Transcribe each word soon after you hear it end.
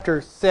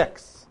Chapter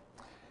 6.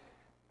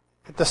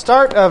 At the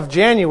start of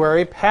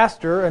January,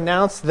 Pastor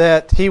announced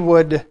that he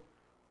would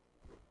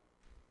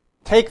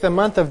take the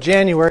month of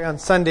January on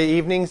Sunday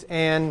evenings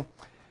and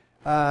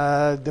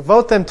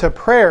devote them to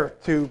prayer,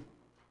 to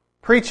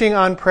preaching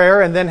on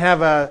prayer, and then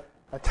have a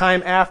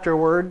time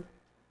afterward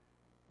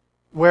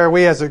where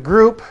we as a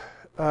group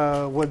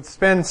would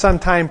spend some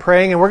time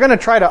praying. And we're going to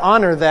try to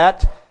honor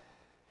that.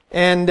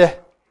 And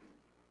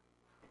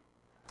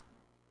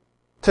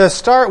to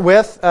start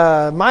with,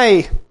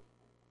 my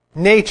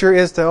nature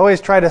is to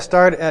always try to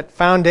start at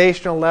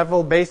foundational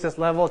level, basis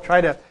level, try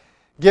to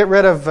get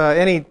rid of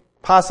any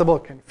possible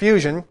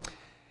confusion.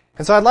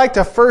 And so I'd like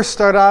to first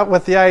start out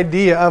with the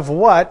idea of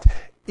what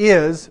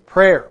is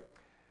prayer.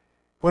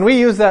 When we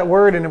use that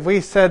word, and if we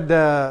said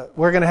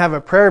we're going to have a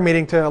prayer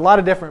meeting to a lot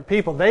of different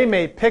people, they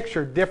may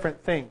picture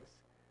different things.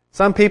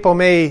 Some people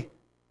may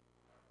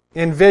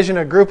envision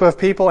a group of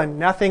people and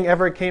nothing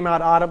ever came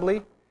out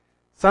audibly.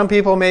 Some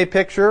people may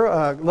picture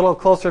a little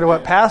closer to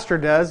what Pastor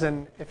does,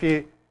 and if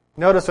you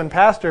notice when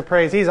Pastor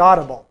prays, he's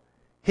audible.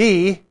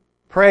 He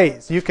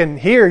prays. You can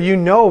hear, you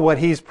know what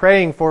he's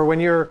praying for when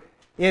you're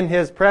in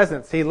his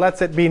presence. He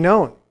lets it be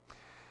known.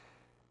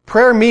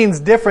 Prayer means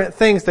different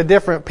things to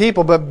different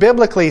people, but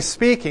biblically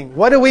speaking,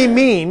 what do we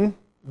mean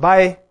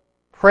by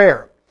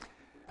prayer?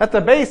 At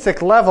the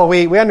basic level,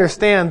 we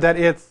understand that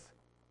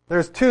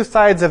there's two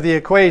sides of the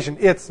equation.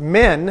 It's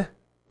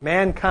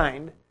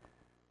mankind,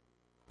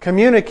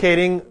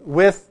 communicating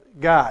with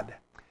God.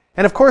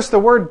 And of course, the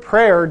word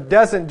prayer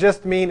doesn't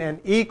just mean an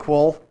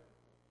equal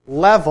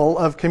level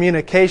of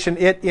communication.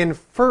 It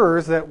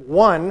infers that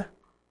one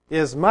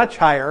is much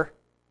higher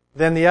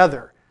than the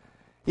other.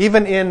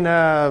 Even in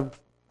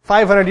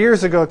 500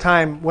 years ago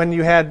time, when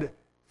you had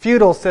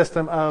feudal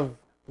system of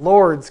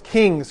lords,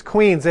 kings,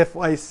 queens, if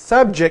a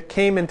subject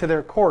came into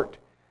their court,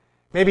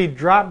 maybe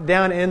dropped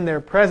down in their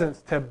presence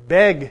to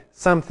beg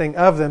something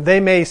of them, they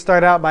may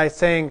start out by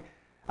saying,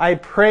 "I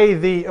pray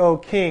thee, O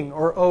king,"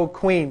 or "O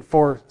queen,"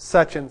 for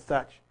such and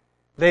such.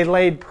 They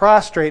laid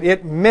prostrate.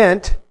 It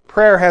meant,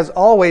 prayer has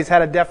always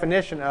had a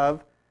definition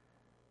of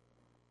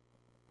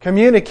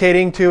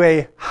communicating to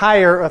a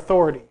higher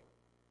authority.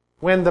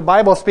 When the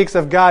Bible speaks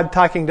of God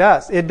talking to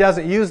us, it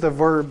doesn't use the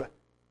verb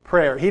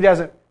prayer. He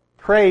doesn't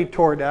pray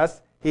toward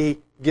us. He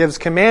gives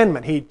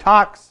commandment. He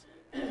talks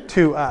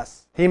to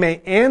us. He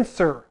may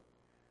answer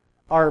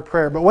our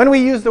prayer. But when we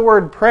use the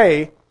word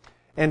pray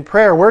and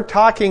prayer, we're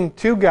talking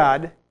to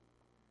God.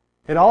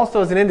 It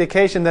also is an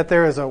indication that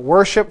there is a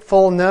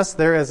worshipfulness,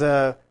 there is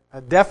a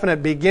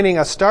definite beginning,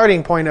 a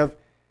starting point of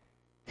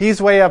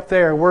He's way up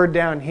there, we're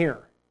down here.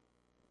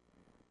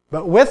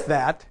 But with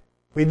that,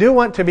 we do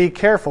want to be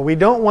careful. We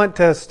don't want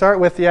to start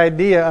with the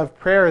idea of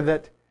prayer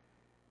that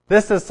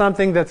this is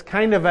something that's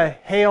kind of a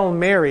Hail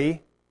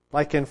Mary,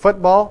 like in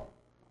football,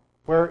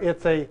 where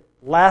it's a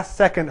last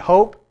second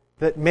hope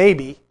that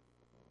maybe,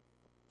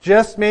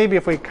 just maybe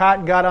if we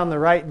caught God on the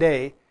right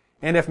day,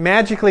 and if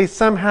magically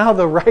somehow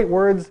the right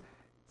words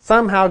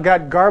somehow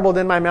got garbled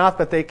in my mouth,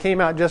 but they came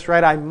out just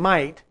right, I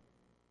might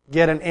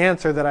get an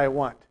answer that I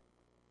want.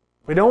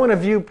 We don't want to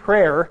view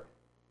prayer.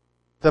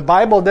 The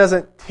Bible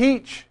doesn't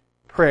teach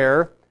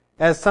prayer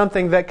as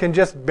something that can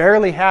just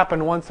barely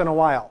happen once in a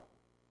while.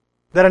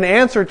 That an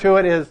answer to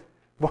it is,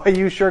 boy,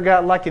 you sure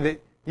got lucky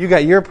that you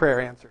got your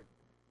prayer answered.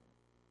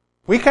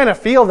 We kind of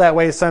feel that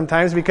way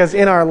sometimes because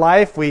in our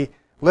life we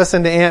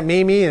listen to Aunt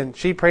Mimi and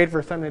she prayed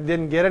for something and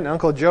didn't get it, and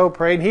Uncle Joe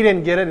prayed and he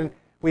didn't get it, and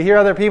we hear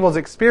other people's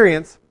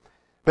experience.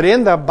 But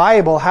in the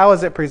Bible, how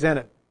is it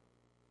presented?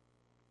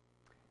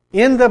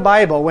 In the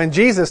Bible, when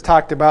Jesus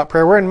talked about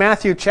prayer, we're in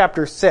Matthew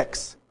chapter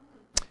 6.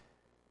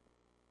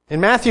 In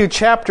Matthew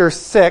chapter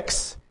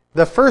 6,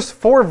 the first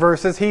 4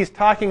 verses, he's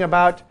talking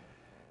about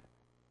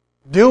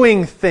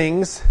doing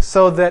things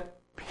so that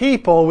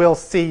people will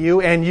see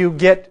you and you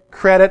get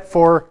credit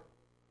for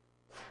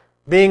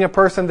being a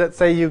person that,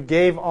 say, you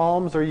gave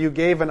alms or you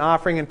gave an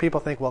offering, and people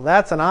think, well,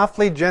 that's an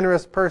awfully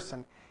generous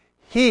person.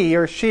 He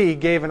or she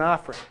gave an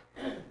offering.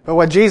 But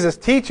what Jesus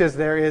teaches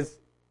there is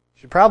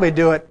you should probably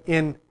do it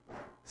in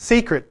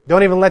secret.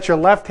 Don't even let your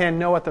left hand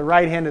know what the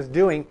right hand is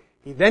doing.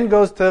 He then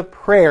goes to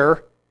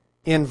prayer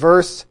in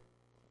verse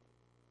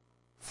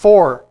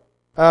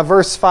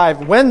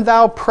 5. When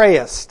thou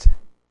prayest.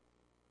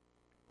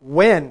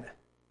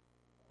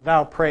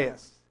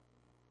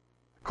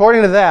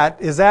 According to that,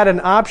 is that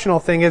an optional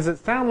thing? Does it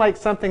sound like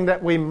something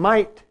that we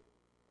might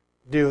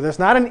do? There's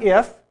not an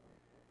if.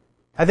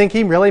 I think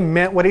he really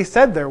meant what he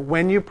said there.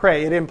 When you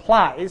pray, it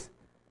implies,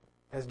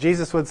 as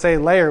Jesus would say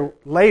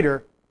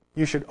later,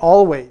 you should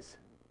always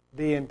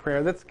be in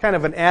prayer. That's kind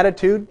of an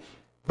attitude,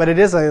 but it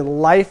is a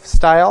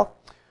lifestyle.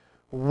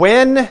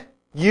 When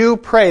you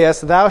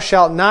prayest, thou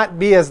shalt not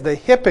be as the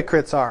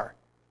hypocrites are.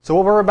 So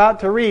what we're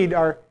about to read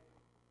are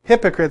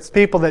hypocrites,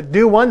 people that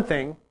do one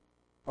thing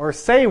or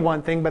say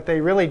one thing, but they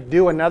really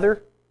do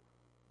another.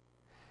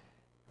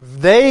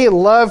 They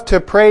love to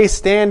pray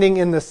standing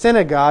in the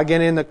synagogue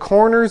and in the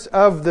corners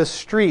of the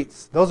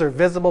streets. Those are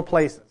visible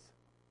places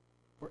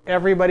where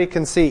everybody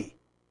can see.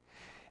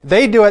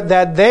 They do it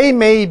that they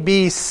may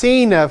be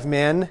seen of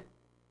men.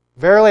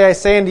 Verily I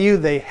say unto you,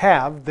 they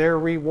have their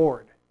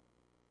reward.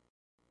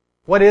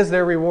 What is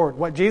their reward?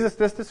 What Jesus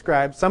just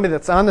described, somebody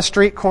that's on the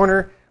street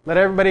corner, let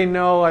everybody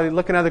know, I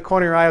look into the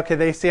corner of your eye, okay,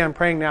 they see I'm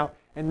praying now,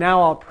 and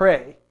now I'll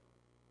pray.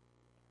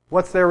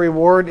 What's their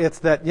reward? It's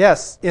that,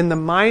 yes, in the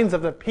minds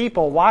of the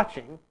people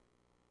watching,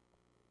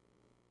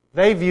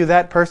 they view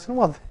that person,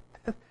 well,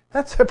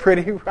 that's a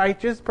pretty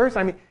righteous person.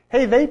 I mean,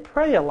 hey, they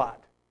pray a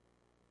lot.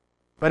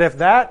 But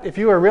if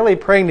you are really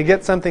praying to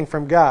get something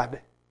from God,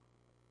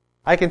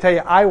 I can tell you,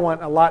 I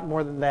want a lot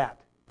more than that.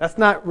 That's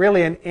not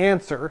really an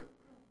answer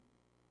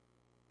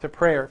to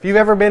prayer. If you've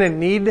ever been in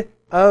need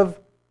of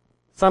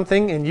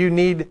something and you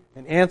need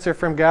an answer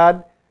from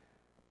God,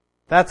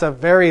 that's a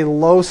very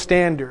low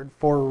standard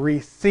for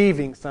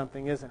receiving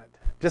something, isn't it?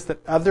 Just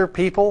that other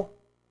people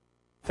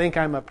think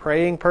I'm a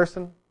praying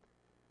person.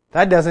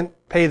 That doesn't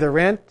pay the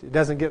rent. It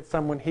doesn't get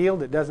someone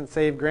healed. It doesn't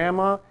save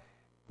grandma.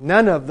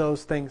 None of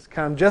those things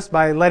come just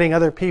by letting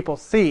other people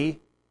see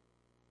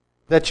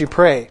that you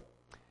pray.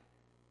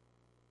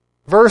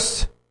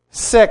 Verse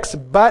 6,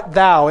 but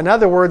thou. In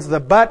other words, the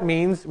but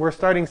means we're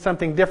starting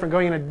something different,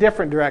 going in a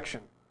different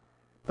direction.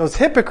 Those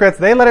hypocrites,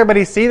 they let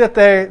everybody see that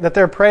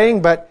they're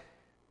praying, but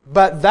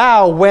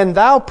thou, when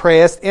thou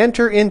prayest,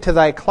 enter into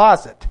thy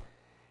closet,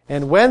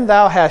 and when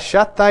thou hast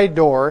shut thy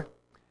door,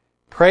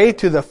 pray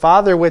to the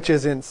Father which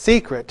is in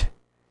secret,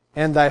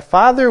 and thy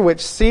Father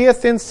which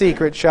seeth in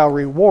secret shall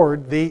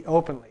reward thee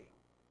openly.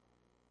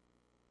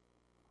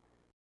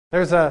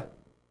 There's a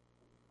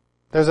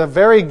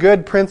very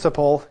good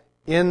principle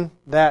in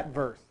that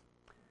verse.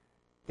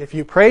 If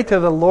you pray to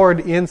the Lord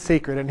in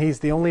secret, and He's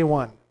the only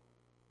one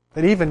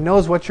that even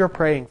knows what you're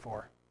praying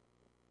for,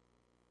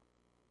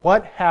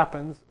 what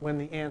happens when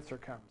the answer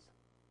comes?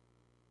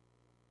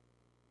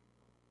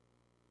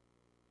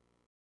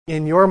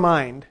 In your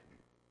mind,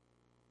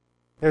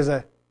 there's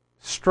a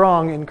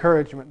strong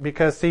encouragement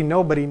because, see,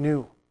 nobody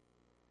knew.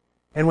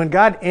 And when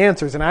God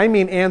answers, and I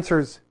mean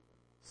answers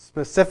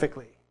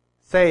specifically,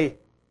 say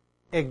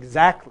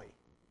exactly.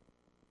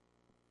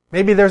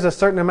 Maybe there's a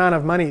certain amount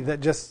of money that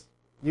just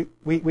you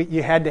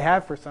had to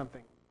have for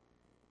something.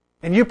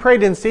 And you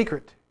prayed in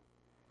secret.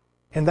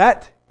 And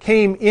that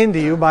came into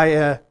you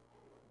by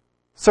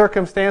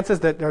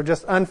circumstances that are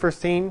just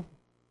unforeseen.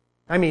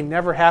 I mean,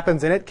 never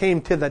happens, and it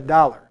came to the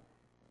dollar.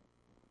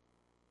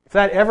 If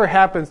that ever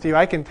happens to you,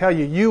 I can tell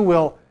you, you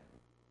will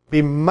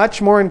be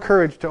much more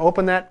encouraged to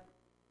open that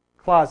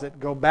closet,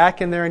 go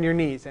back in there on your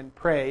knees, and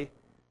pray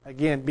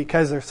again,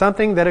 because there's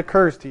something that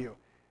occurs to you.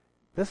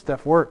 This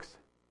stuff works.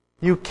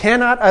 You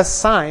cannot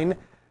assign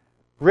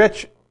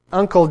rich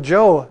Uncle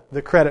Joe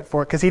the credit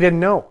for it because he didn't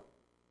know.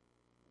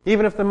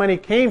 Even if the money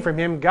came from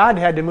him, God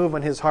had to move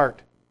on his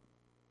heart.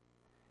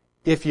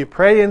 If you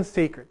pray in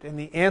secret and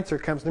the answer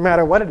comes, no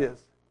matter what it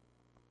is,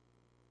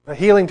 a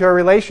healing to a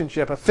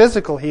relationship, a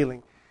physical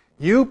healing,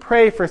 you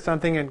pray for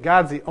something and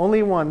God's the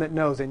only one that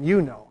knows, and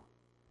you know.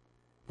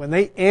 When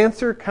the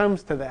answer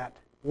comes to that,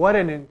 what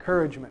an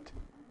encouragement.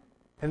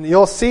 And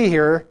you'll see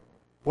here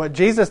what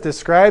Jesus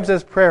describes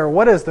as prayer.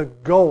 What is the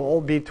goal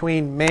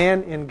between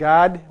man and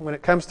God when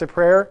it comes to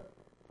prayer?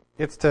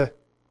 It's to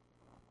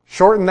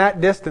shorten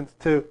that distance,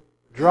 to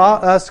draw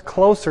us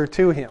closer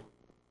to Him.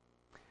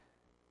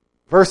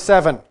 Verse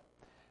 7,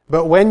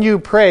 but when you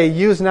pray,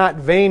 use not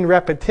vain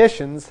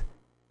repetitions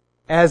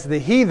as the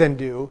heathen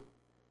do,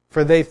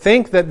 for they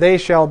think that they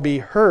shall be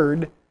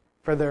heard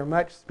for their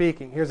much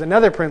speaking. Here's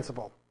another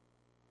principle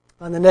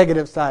on the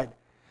negative side.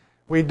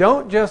 We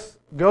don't just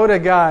go to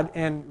God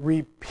and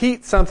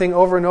repeat something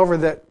over and over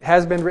that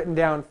has been written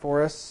down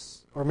for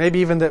us, or maybe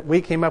even that we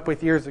came up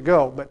with years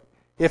ago, but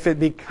if it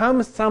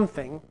becomes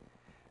something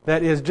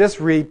that is just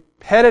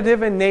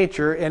repetitive in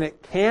nature, and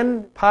it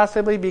can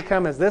possibly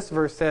become, as this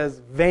verse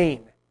says,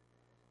 vain.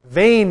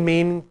 Vain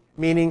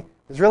meaning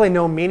there's really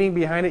no meaning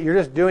behind it. You're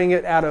just doing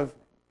it out of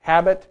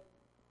habit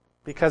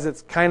because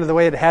it's kind of the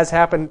way it has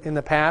happened in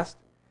the past.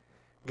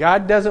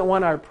 God doesn't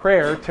want our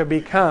prayer to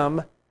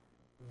become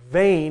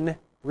vain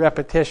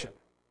repetition.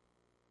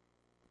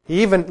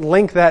 He even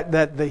linked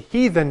that the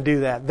heathen do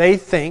that. They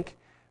think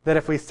that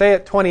if we say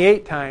it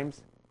 28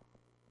 times,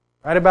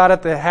 right about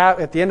at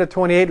the end of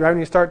 28, right when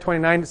you start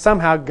 29,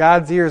 somehow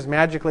God's ears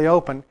magically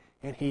open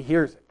and He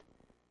hears it.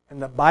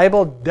 And the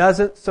Bible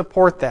doesn't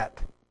support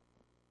that.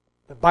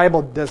 The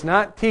Bible does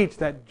not teach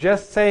that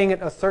just saying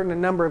it a certain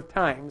number of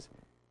times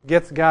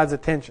gets God's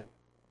attention.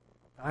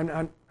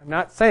 I'm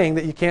not saying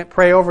that you can't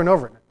pray over and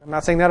over. I'm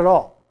not saying that at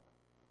all.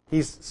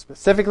 He's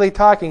specifically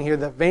talking here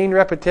that vain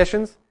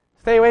repetitions,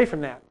 stay away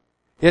from that.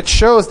 It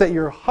shows that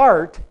your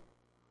heart,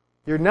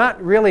 you're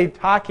not really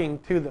talking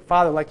to the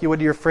Father like you would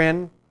to your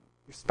friend,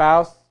 your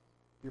spouse,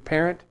 your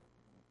parent.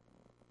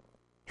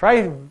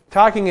 Try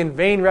talking in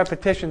vain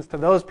repetitions to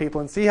those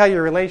people and see how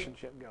your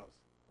relationship goes.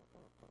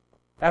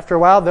 After a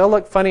while, they'll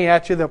look funny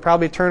at you. They'll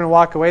probably turn and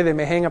walk away. They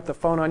may hang up the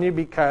phone on you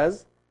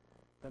because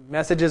the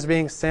message is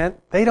being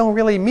sent. They don't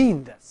really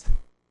mean this.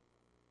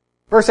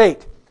 Verse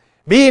 8,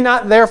 be ye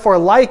not therefore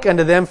like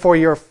unto them, for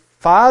your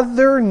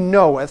Father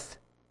knoweth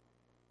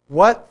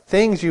what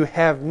things you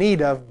have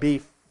need of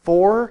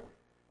before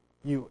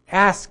you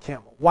ask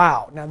Him.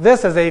 Wow. Now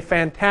this is a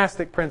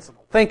fantastic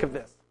principle. Think of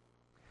this.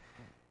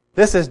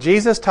 This is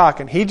Jesus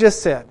talking. He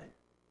just said,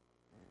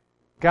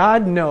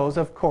 God knows,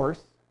 of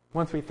course,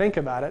 once we think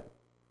about it,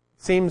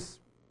 seems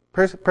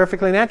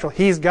perfectly natural.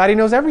 He's God. He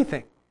knows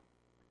everything.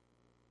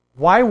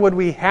 Why would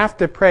we have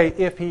to pray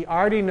if He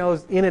already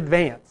knows in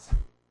advance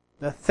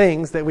the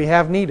things that we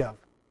have need of?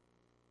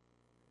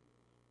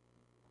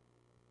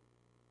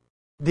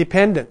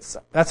 Dependence.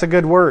 That's a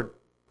good word.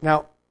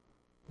 Now,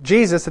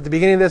 Jesus at the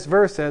beginning of this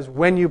verse says,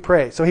 when you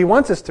pray. So He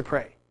wants us to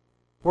pray.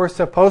 We're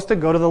supposed to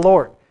go to the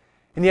Lord.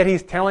 And yet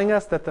He's telling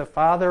us that the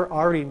Father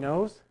already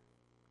knows.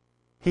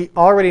 He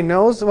already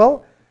knows.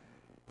 Well,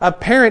 a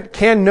parent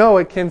can know,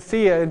 it can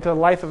see into the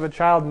life of a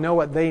child, know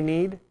what they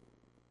need.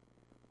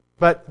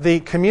 But the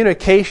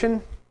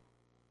communication,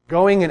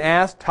 going and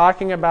ask,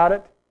 talking about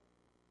it,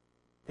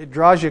 it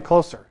draws you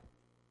closer.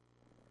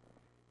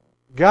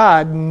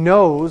 God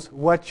knows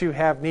what you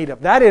have need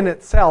of. That in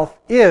itself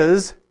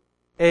is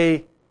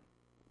a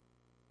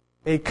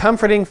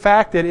comforting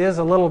fact. It is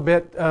a little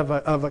bit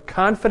of a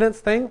confidence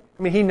thing.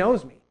 I mean, He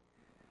knows me.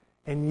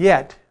 And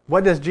yet,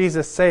 what does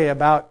Jesus say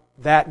about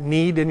that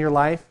need in your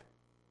life?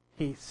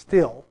 He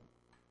still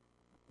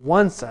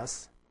wants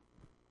us.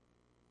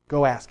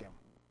 Go ask Him.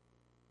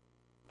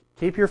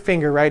 Keep your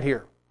finger right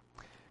here.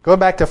 Go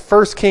back to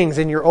 1 Kings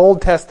in your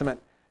Old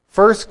Testament.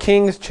 1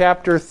 Kings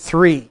chapter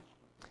 3.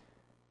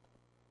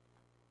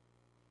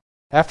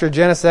 After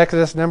Genesis,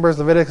 Exodus, Numbers,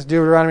 Leviticus,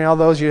 Deuteronomy, all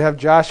those, you have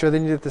Joshua,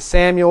 then you get the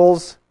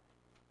Samuels.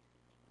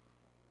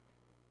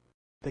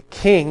 The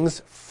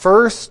Kings,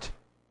 1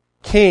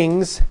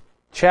 Kings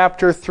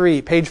chapter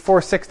 3, page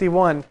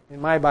 461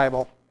 in my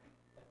Bible.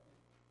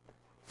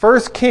 1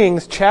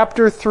 Kings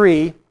chapter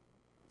 3,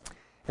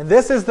 and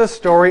this is the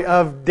story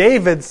of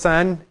David's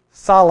son,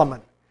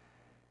 Solomon.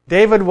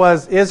 David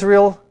was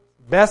Israel's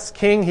best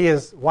king. He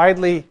is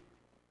widely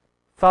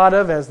thought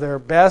of as their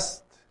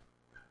best.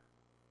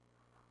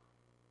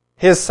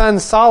 His son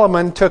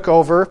Solomon took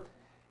over,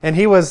 and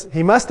he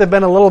must have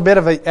been a little bit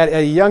at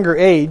a younger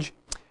age.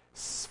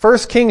 1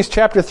 Kings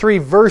chapter 3,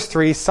 verse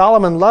 3,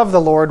 Solomon loved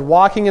the Lord,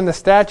 walking in the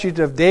statutes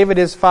of David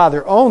his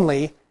father.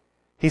 Only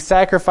he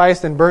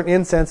sacrificed and burnt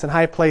incense in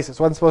high places.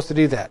 Wasn't supposed to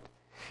do that.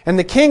 And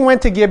the king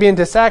went to Gibeon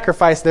to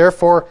sacrifice there,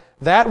 for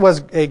that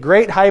was a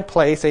great high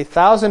place.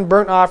 1,000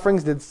 burnt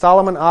offerings did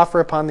Solomon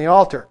offer upon the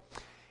altar.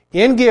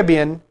 In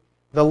Gibeon,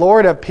 the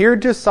Lord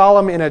appeared to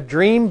Solomon in a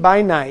dream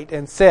by night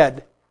and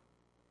said,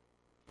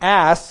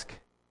 ask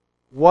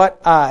what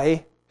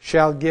I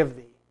shall give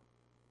thee.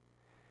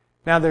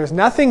 Now there's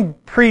nothing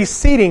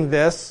preceding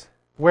this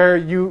where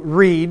you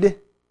read,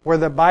 where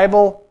the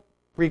Bible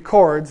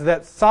records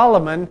that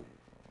Solomon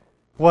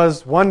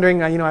was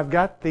wondering, I've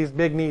got these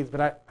big needs,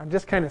 but I'm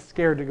just kind of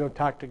scared to go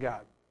talk to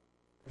God.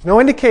 There's no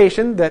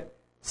indication that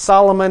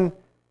Solomon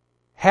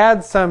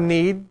had some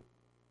need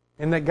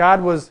and that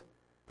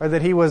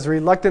that he was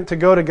reluctant to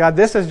go to God.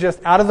 This is just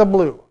out of the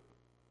blue.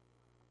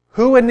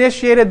 Who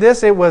initiated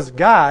this? It was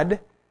God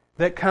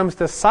that comes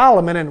to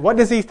Solomon, and what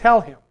does He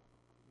tell him?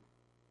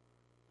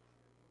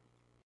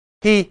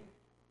 He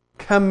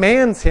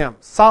commands him,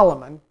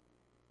 Solomon,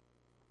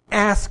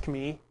 ask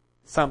me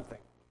something.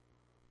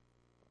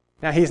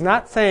 Now, he's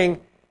not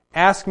saying,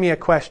 ask me a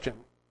question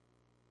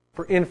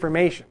for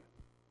information.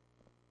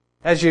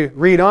 As you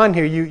read on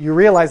here, you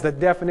realize the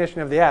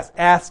definition of the ask.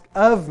 Ask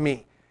of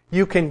me.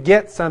 You can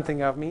get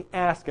something of me,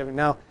 ask of me.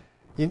 Now,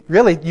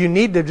 you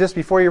need to, just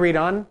before you read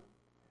on,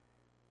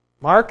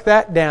 mark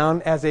that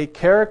down as a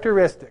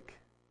characteristic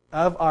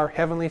of our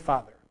Heavenly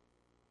Father.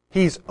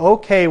 He's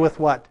okay with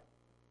what?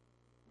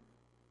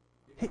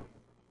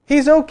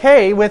 He's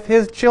okay with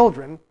His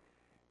children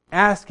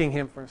asking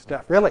Him for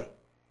stuff. Really.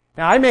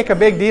 Now, I make a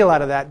big deal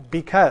out of that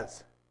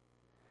because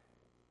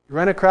you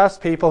run across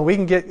people, we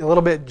can get a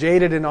little bit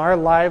jaded in our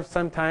lives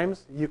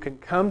sometimes. You can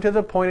come to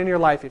the point in your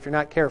life, if you're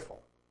not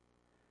careful,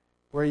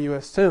 where you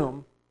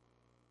assume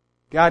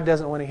God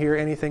doesn't want to hear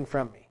anything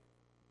from me.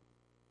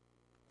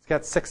 He's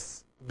got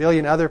 6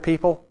 billion other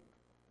people.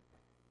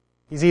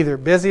 He's either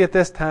busy at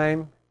this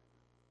time,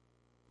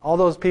 all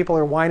those people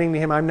are whining to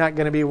Him, I'm not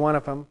going to be one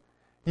of them.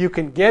 You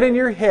can get in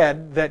your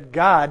head that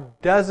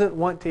God doesn't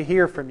want to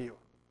hear from you.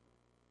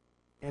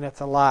 And it's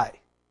a lie.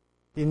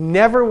 You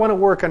never want to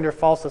work under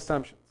false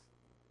assumptions.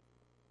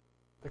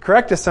 The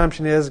correct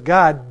assumption is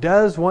God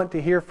does want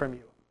to hear from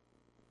you.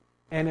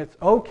 And it's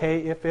okay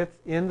if it's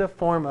in the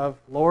form of,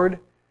 Lord,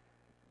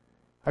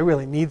 I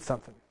really need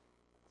something.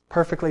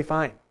 Perfectly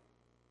fine.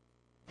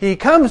 He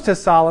comes to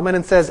Solomon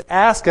and says,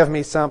 ask of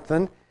me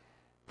something.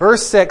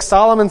 Verse 6,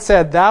 Solomon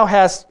said, Thou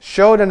hast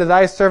showed unto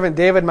thy servant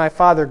David my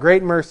father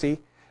great mercy,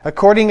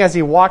 according as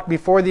he walked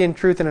before thee in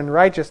truth and in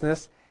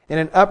righteousness, and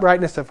in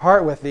uprightness of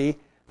heart with thee.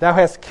 Thou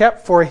hast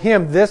kept for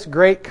him this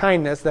great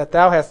kindness, that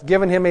thou hast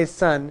given him a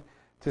son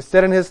to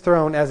sit on his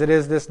throne as it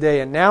is this day.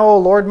 And now, O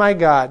Lord my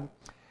God,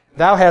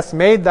 thou hast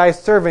made thy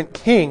servant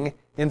king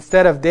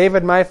instead of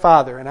David my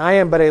father, and I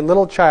am but a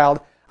little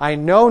child. I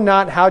know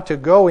not how to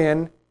go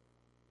in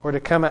or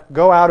to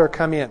go out or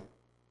come in.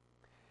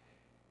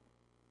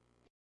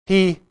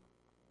 He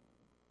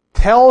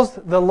tells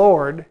the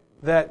Lord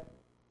that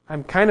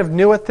I'm kind of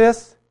new at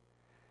this.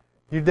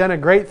 You've done a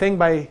great thing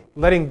by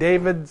letting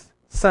David's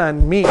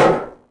son, me,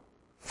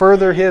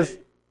 further his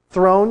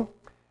throne.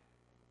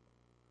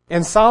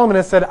 And Solomon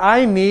has said,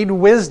 I need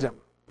wisdom.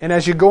 And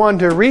as you go on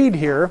to read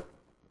here,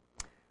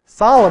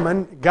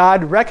 Solomon,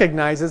 God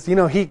recognizes,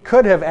 he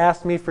could have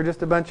asked me for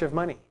just a bunch of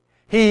money.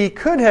 He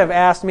could have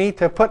asked me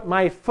to put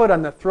my foot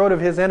on the throat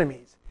of his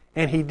enemies,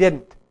 and he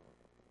didn't.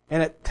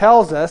 And it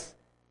tells us,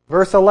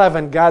 verse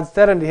 11, God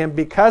said unto him,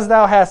 because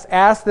thou hast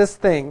asked this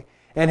thing,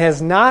 and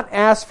hast not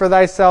asked for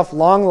thyself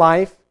long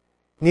life,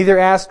 neither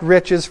asked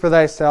riches for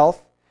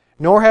thyself,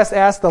 nor hast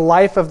asked the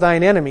life of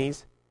thine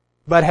enemies,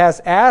 but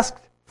hast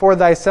asked for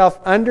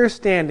thyself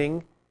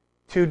understanding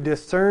to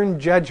discern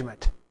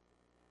judgment.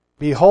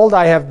 Behold,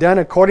 I have done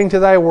according to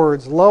thy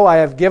words. Lo, I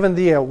have given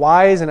thee a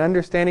wise and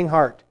understanding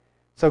heart.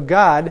 So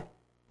God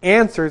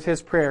answers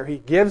his prayer. He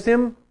gives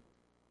him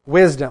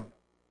wisdom.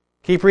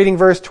 Keep reading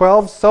verse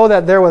 12. So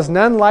that there was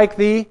none like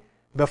thee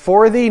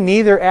before thee,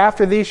 neither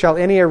after thee shall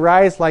any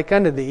arise like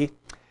unto thee.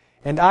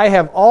 And I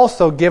have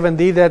also given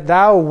thee that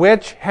thou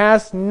which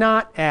hast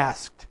not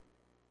asked,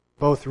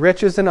 both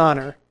riches and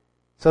honor,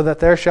 so that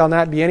there shall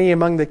not be any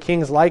among the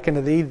kings like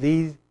unto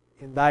thee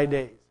in thy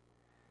days.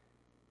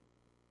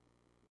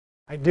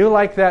 I do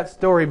like that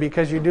story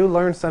because you do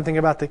learn something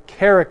about the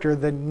character,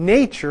 the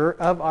nature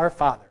of our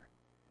Father.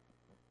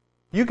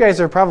 You guys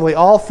are probably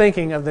all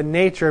thinking of the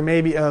nature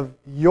maybe of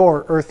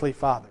your earthly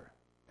father.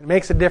 It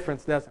makes a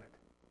difference, doesn't it?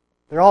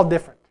 They're all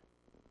different.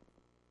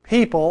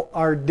 People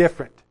are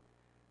different.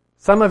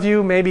 Some of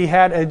you maybe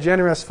had a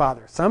generous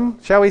father. Some,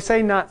 shall we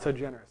say, not so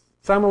generous.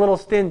 Some a little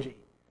stingy.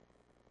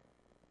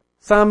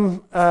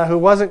 Some who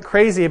wasn't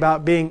crazy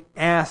about being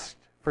asked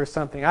for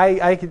something.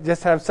 I could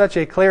just have such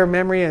a clear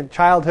memory in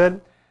childhood.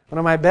 One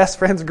of my best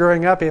friends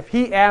growing up, if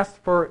he asked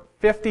for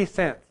 50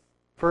 cents,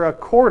 for a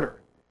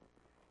quarter,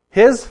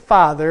 his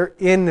father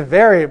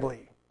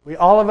invariably,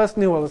 all of us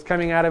knew what was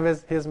coming out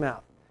of his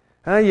mouth.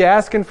 You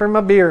asking for my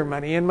beer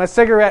money and my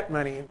cigarette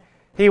money.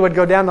 He would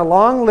go down the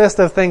long list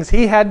of things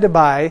he had to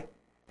buy,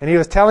 and he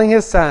was telling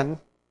his son,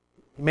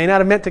 he may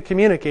not have meant to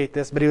communicate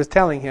this, but he was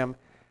telling him,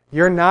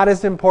 you're not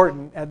as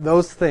important at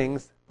those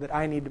things that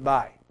I need to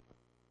buy.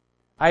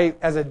 I,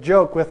 as a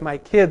joke with my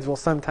kids, will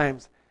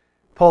sometimes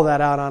pull that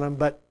out on them,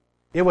 but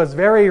it was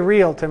very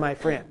real to my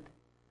friend.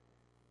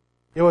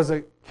 It was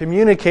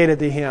communicated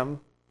to him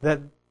that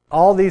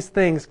all these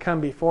things come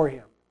before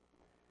him.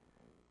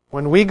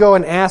 When we go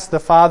and ask the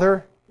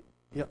Father,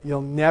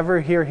 you'll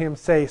never hear him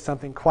say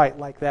something quite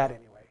like that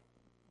anyway.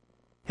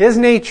 His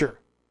nature,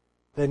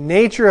 the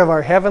nature of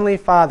our Heavenly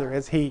Father,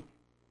 is He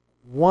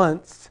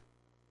wants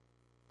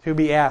to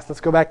be asked.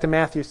 Let's go back to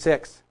Matthew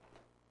 6.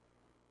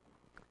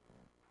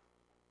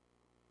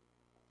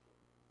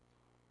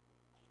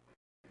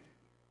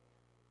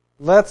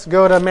 Let's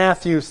go to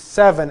Matthew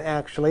 7,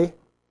 actually.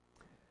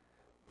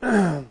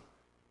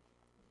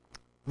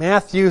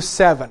 Matthew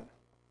 7,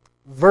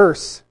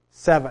 verse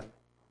 7.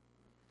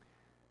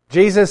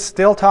 Jesus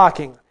still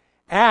talking.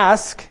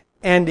 Ask,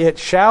 and it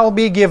shall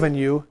be given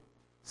you.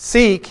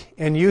 Seek,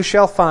 and you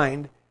shall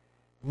find.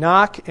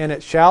 Knock, and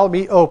it shall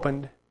be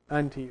opened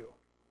unto you.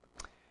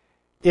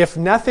 If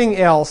nothing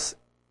else,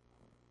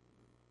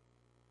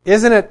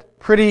 isn't it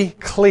pretty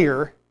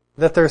clear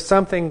that there's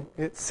something,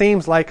 it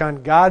seems like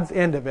on God's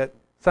end of it,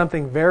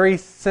 something very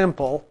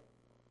simple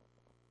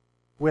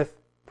with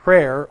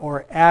prayer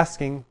or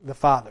asking the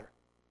Father?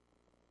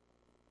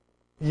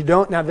 You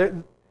don't, now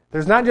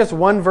there's not just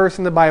one verse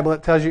in the Bible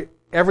that tells you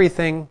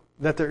everything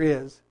that there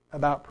is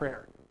about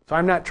prayer. So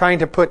I'm not trying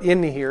to put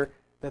in here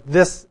that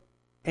this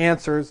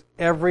answers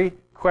every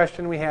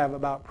question we have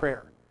about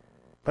prayer.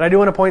 But I do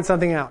want to point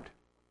something out.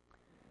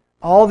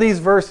 All these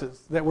verses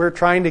that we're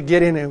trying to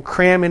get in and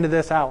cram into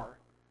this hour,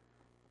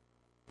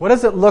 what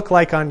does it look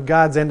like on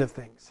God's end of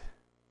things?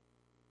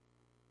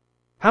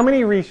 How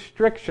many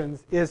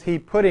restrictions is He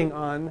putting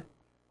on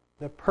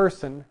the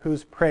person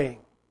who's praying?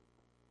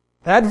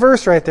 That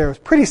verse right there was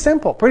pretty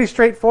simple, pretty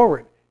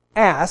straightforward.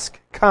 Ask,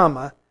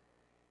 comma,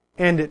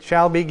 and it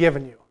shall be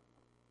given you.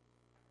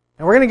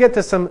 And we're going to get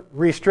to some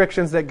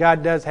restrictions that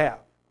God does have.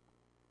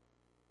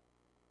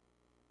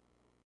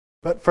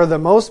 But for the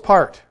most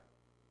part,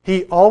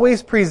 He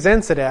always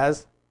presents it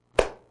as,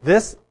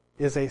 this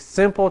is a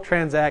simple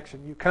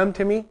transaction. You come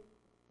to me,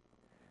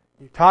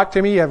 you talk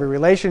to me, you have a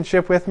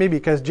relationship with me,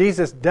 because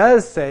Jesus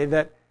does say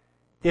that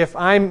if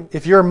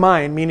you're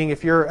mine, meaning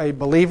if you're a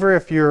believer,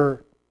 if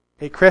you're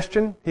a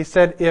Christian, He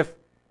said, if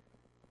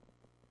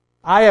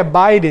I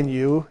abide in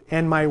you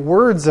and my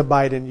words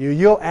abide in you,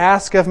 you'll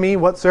ask of me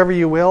whatsoever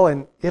you will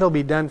and it'll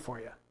be done for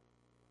you.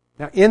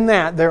 Now in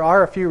that, there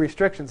are a few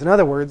restrictions. In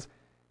other words,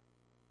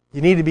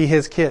 you need to be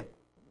His kid.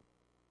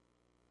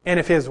 And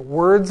if His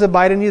words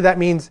abide in you, that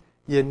means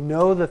you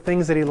know the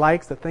things that He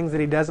likes, the things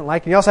that He doesn't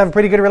like, and you also have a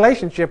pretty good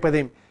relationship with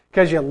Him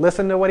because you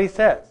listen to what He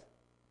says.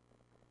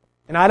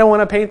 And I don't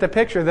want to paint the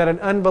picture that an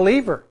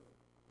unbeliever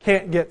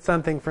can't get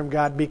something from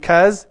God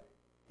because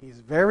He's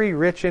very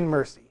rich in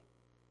mercy.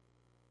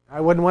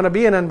 I wouldn't want to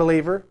be an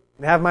unbeliever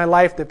and have my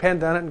life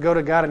depend on it and go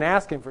to God and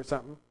ask Him for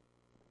something.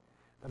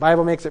 The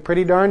Bible makes it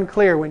pretty darn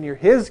clear when you're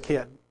His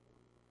kid,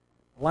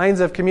 lines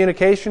of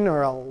communication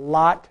are a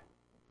lot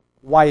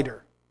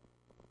wider.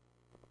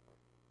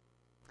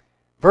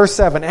 Verse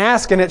 7,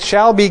 ask and it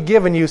shall be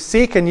given you,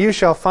 seek and you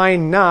shall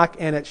find, knock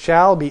and it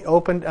shall be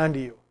opened unto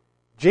you.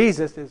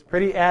 Jesus is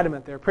pretty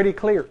adamant there, pretty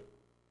clear.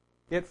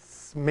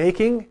 It's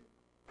making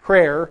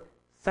prayer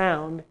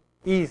sound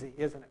easy,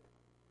 isn't it?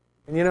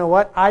 And you know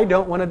what? I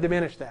don't want to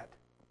diminish that.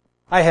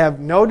 I have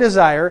no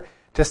desire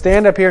to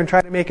stand up here and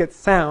try to make it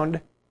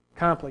sound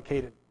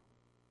complicated.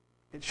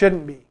 It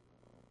shouldn't be.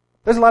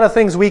 There's a lot of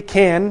things we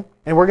can,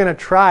 and we're going to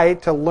try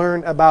to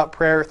learn about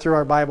prayer through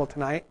our Bible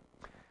tonight.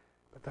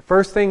 But the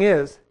first thing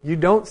is, you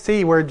don't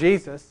see where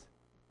Jesus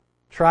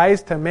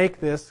tries to make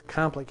this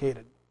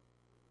complicated.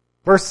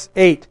 Verse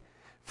 8,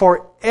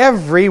 for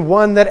every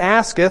one that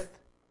asketh,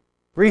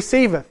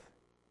 receiveth.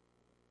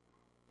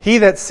 He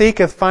that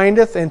seeketh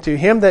findeth, and to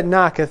him that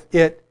knocketh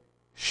it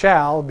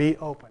shall be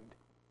opened.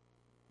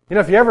 You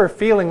know, if you're ever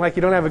feeling like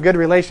you don't have a good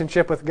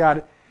relationship with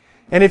God,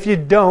 and if you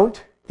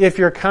don't, if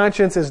your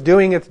conscience is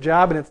doing its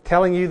job and it's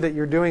telling you that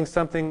you're doing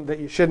something that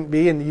you shouldn't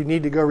be and you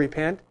need to go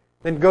repent,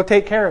 then go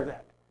take care of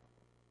that.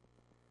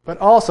 But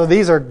also,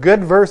 these are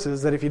good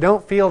verses that if you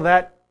don't feel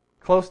that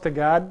close to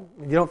God,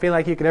 you don't feel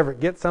like you could ever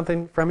get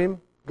something from Him,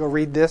 go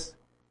read this.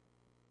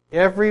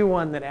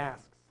 Everyone that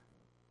asks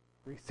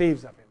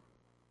receives of Him.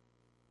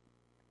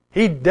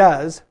 He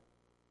does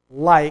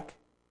like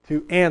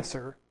to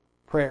answer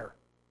prayer.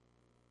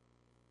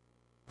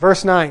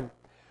 Verse 9,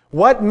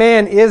 what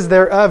man is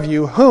there of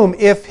you whom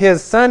if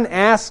his son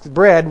asks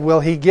bread, will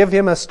he give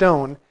him a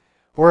stone?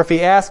 Or if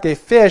he asks a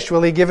fish,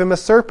 will he give him a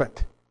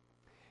serpent?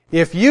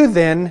 If you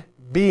then,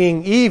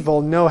 being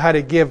evil, know how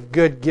to give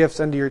good gifts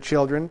unto your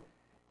children,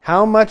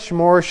 how much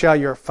more shall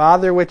your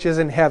Father which is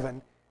in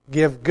heaven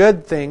give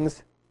good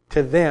things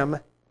to them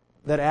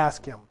that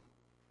ask Him?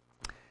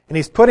 And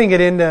He's putting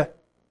it into a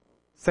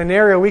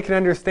scenario we can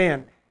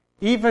understand.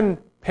 Even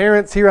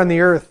parents here on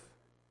the earth,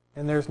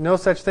 and there's no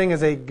such thing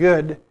as a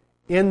good,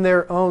 in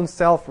their own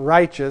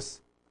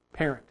self-righteous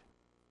parent.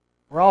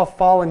 We're all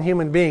fallen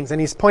human beings. And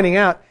He's pointing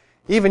out,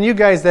 even you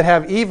guys that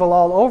have evil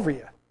all over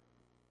you,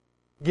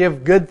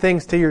 give good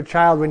things to your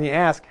child when you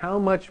ask, how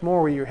much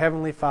more will your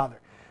Heavenly Father?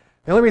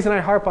 The only reason I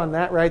harp on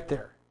that right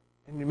there,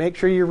 and you make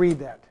sure you read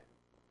that,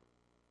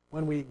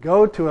 when we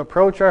go to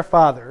approach our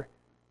Father,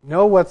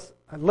 know what's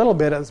a little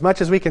bit, as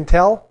much as we can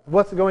tell,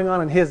 what's going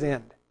on His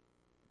end.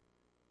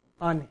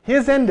 On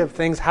His end of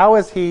things, how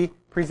is He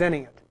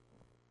presenting it?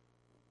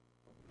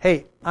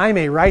 Hey, I'm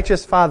a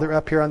righteous Father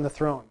up here on the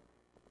throne.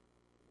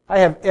 I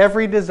have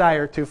every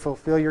desire to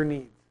fulfill your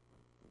needs.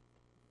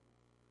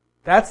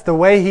 That's the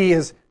way He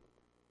is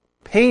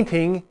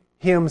painting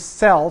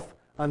Himself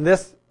on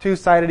this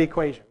two-sided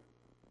equation.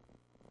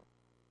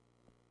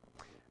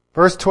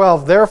 Verse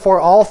 12, therefore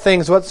all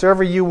things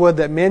whatsoever you would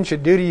that men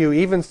should do to you,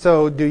 even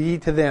so do ye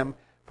to them,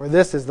 for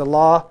this is the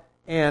law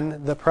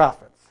and the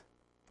prophets.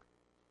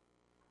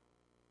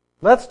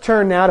 Let's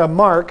turn now to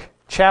Mark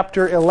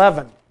chapter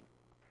 11.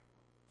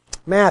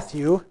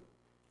 Matthew,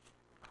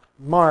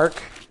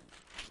 Mark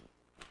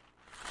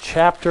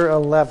chapter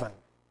 11.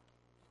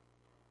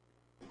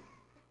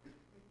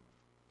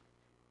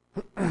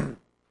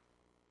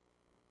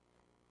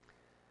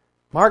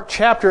 Mark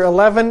chapter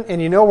 11,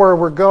 and you know where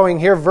we're going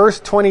here, verse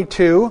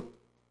 22.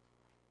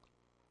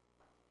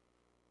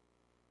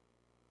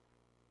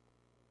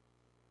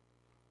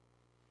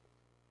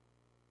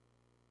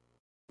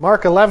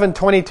 Mark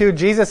 11:22,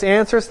 Jesus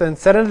answers and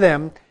said unto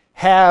them,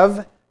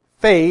 have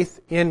faith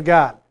in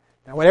God.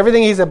 Now, what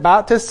everything He's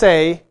about to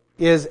say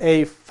is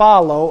a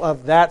follow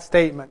of that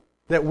statement.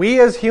 That we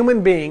as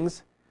human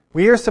beings,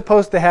 we are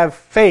supposed to have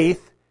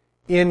faith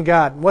in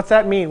God. What's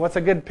that mean? What's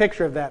a good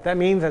picture of that? That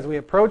means as we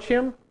approach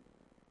Him,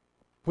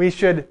 we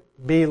should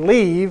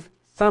believe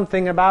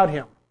something about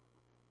Him.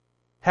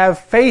 Have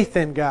faith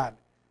in God.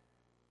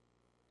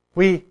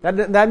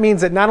 That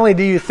means that not only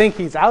do you think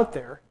He's out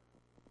there,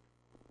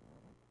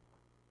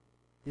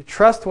 you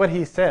trust what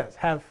He says.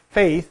 Have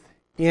faith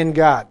in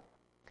God.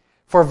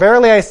 For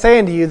verily I say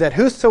unto you that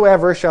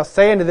whosoever shall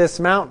say unto this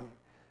mountain,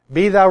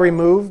 be thou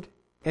removed,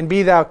 and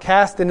be thou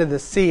cast into the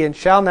sea, and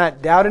shall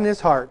not doubt in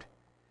his heart,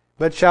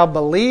 but shall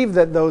believe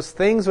that those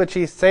things which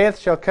he saith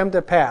shall come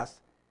to pass,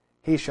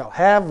 he shall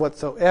have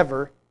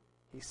whatsoever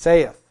he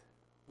saith.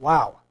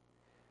 Wow.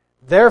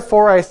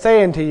 Therefore I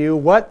say unto you,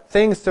 what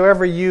things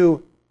soever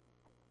you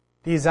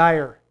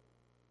desire.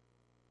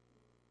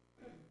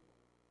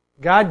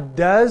 God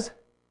does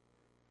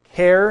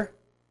care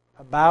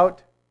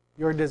about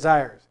your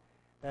desires.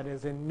 That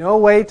is in no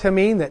way to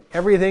mean that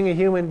everything a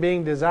human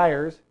being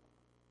desires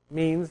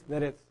means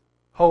that it's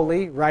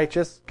holy,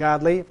 righteous,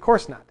 godly. Of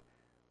course not.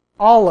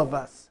 All of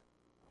us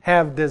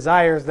have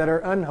desires that are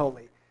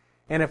unholy.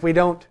 And if we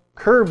don't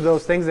curb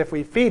those things, if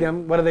we feed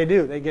them, what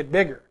do? They get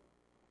bigger.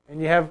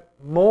 And you have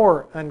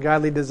more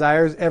ungodly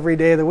desires every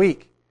day of the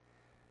week.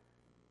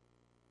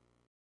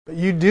 But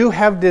you do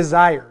have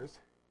desires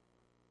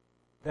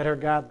that are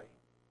godly.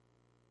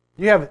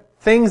 You have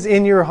things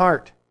in your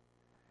heart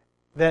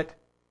that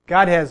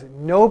God has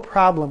no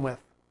problem with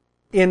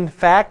In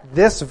fact,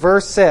 this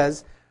verse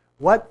says,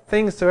 what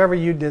things soever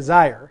you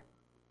desire,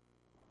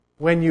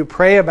 when you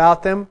pray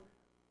about them,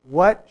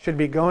 what should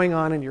be going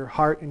on in your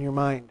heart and your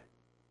mind?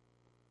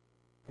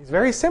 It's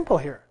very simple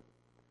here.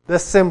 The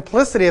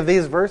simplicity of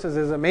these verses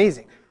is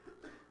amazing.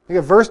 Look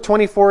at verse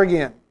 24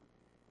 again.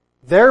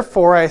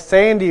 Therefore I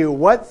say unto you,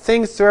 what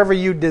things soever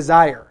you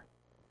desire,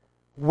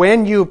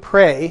 when you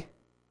pray,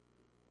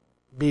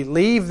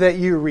 believe that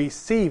you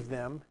receive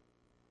them,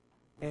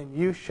 and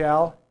you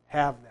shall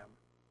have them.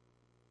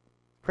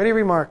 Pretty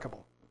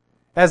remarkable.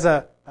 As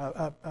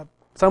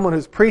someone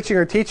who's preaching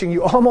or teaching,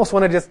 you almost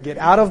want to just get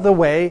out of the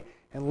way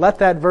and let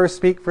that verse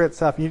speak for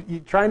itself. You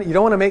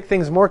don't want to make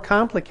things more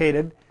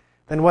complicated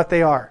than what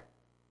they are.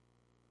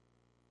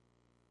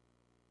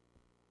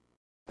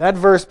 That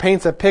verse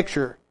paints a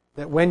picture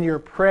that when you're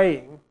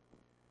praying,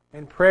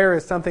 and prayer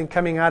is something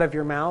coming out of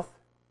your mouth,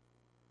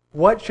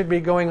 what should be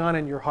going on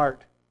in your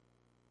heart?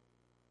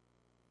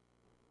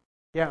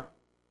 Yeah.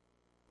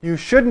 You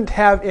shouldn't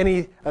have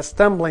a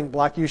stumbling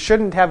block. You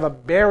shouldn't have a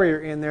barrier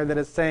in there that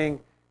is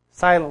saying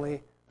silently,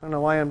 I don't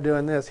know why I'm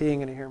doing this, he ain't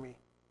going to hear me.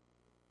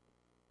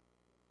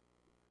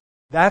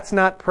 That's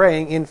not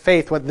praying in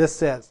faith what this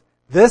says.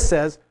 This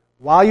says,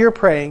 while you're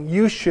praying,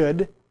 you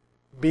should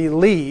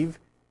believe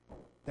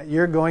that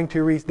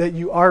that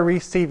you are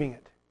receiving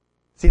it.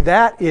 See,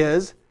 that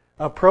is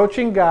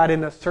approaching God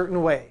in a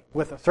certain way,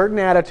 with a certain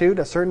attitude,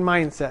 a certain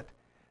mindset.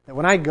 That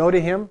when I go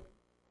to Him,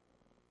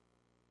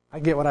 I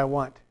get what I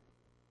want.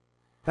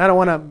 And I don't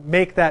want to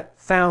make that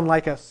sound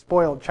like a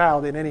spoiled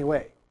child in any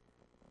way.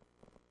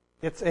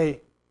 It's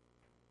a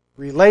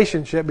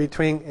relationship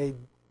between a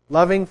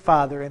loving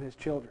Father and His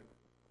children.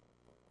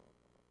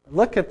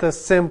 Look at the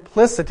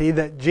simplicity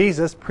that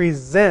Jesus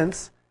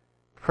presents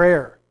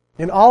prayer.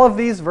 In all of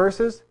these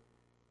verses,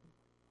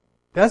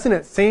 doesn't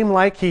it seem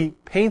like He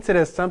paints it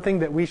as something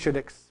that we should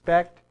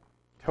expect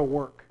to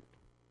work?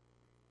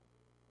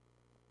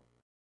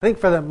 I think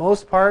for the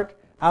most part,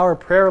 our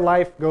prayer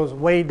life goes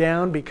way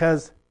down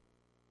because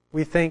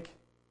we think,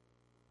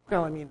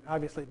 well, I mean,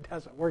 obviously it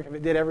doesn't work. If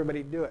it did,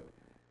 everybody'd do it.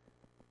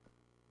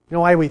 You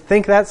know why we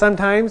think that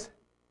sometimes?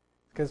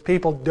 Because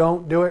people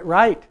don't do it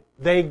right.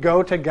 They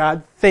go to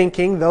God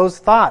thinking those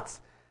thoughts.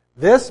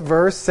 This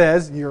verse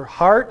says your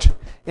heart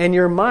and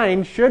your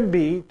mind should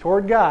be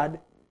toward God.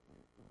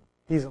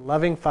 He's a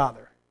loving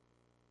Father.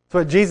 That's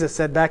what Jesus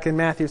said back in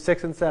Matthew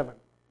 6 and 7.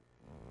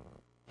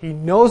 He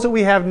knows what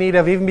we have need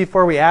of even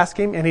before we ask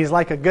Him, and He's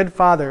like a good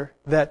father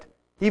that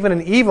even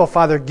an evil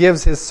father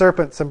gives his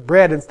serpent some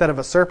bread instead of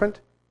a serpent.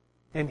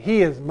 And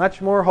He is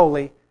much more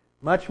holy,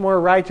 much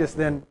more righteous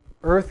than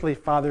earthly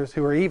fathers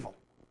who are evil.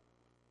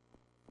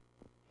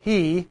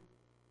 He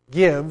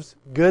gives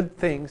good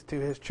things to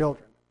His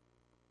children.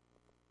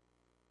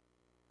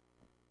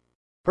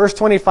 Verse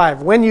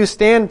 25, when you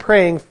stand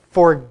praying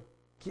for...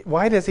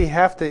 Why does he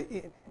have to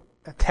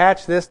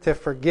attach this to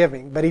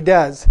forgiving? But he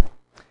does.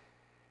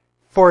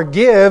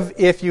 Forgive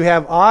if you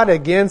have aught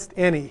against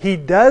any. He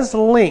does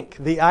link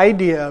the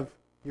idea of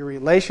your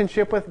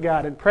relationship with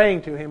God and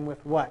praying to Him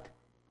with what?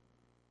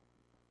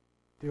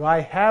 Do I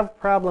have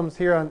problems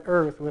here on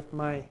earth with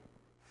my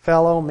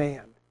fellow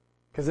man?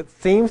 Because it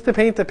seems to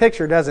paint the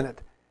picture, doesn't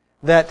it?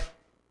 That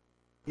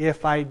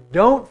if I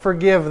don't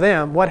forgive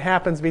them, what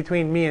happens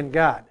between me and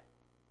God?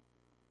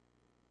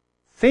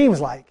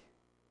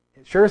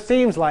 It sure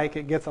seems like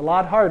it gets a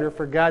lot harder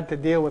for God to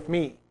deal with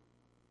me.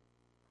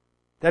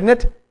 Doesn't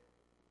it?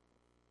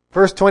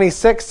 Verse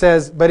 26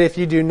 says, but if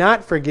you do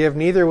not forgive,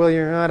 neither will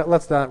you not...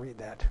 Let's not read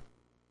that.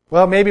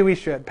 Well, maybe we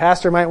should.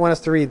 Pastor might want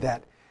us to read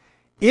that.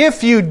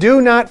 If you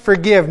do not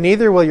forgive,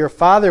 neither will your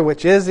Father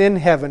which is in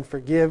heaven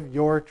forgive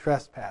your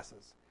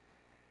trespasses.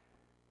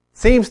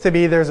 Seems to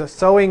be there's a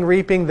sowing,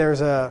 reaping,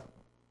 there's a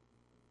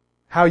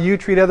how you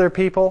treat other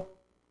people.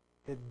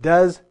 It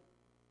does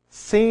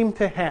seem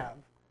to have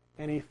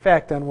an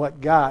effect on what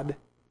God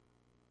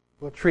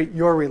will treat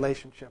your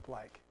relationship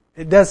like.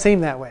 It does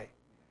seem that way.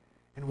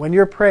 And when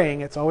you're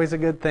praying, it's always a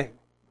good thing.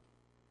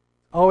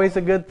 Always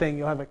a good thing.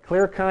 You'll have a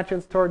clear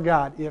conscience toward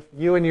God if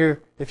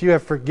you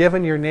have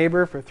forgiven your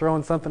neighbor for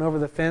throwing something over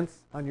the fence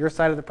on your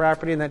side of the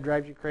property and that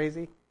drives you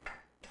crazy.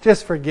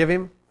 Just forgive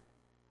him.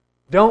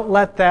 Don't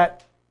let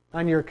that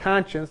on your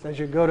conscience as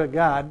you go to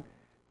God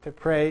to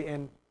pray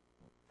and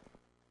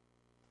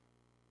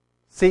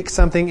seek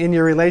something in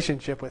your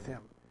relationship with Him.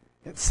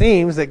 It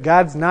seems that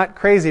God's not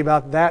crazy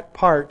about that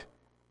part,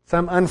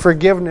 some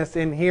unforgiveness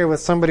in here with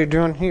somebody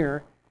doing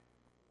here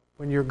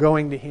when you're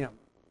going to Him.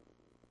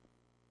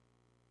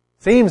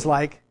 Seems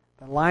like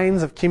the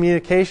lines of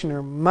communication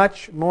are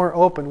much more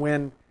open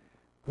when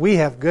we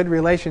have good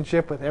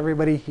relationship with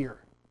everybody here.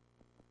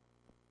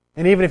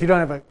 And even if you don't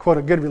have a, quote,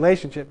 a good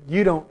relationship,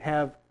 you don't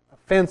have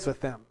offense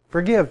with them.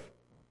 Forgive.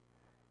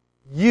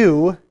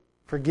 You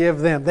forgive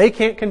them. They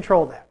can't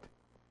control that.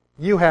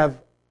 You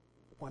have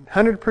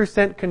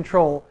 100%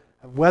 control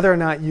of whether or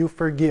not you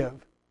forgive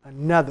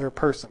another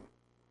person.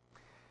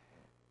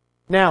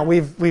 Now,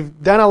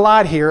 we've done a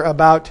lot here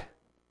about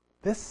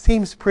this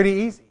seems pretty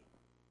easy.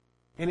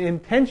 And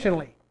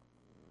intentionally,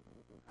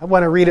 I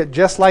want to read it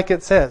just like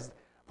it says.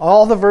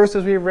 All the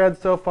verses we've read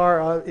so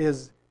far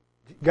is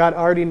God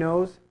already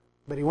knows,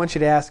 but He wants you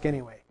to ask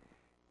anyway.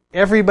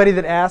 Everybody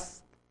that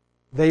asks,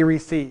 they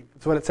receive.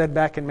 That's what it said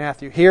back in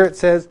Matthew. Here it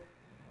says,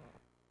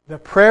 the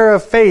prayer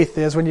of faith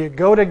is when you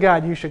go to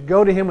God, you should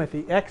go to Him with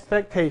the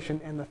expectation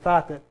and the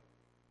thought that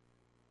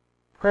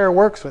prayer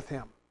works with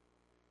Him.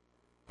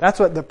 That's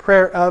what the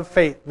prayer of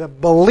faith, the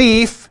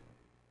belief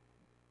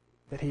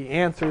that He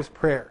answers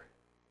prayer.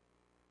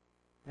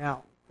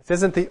 Now, this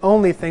isn't the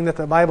only thing that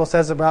the Bible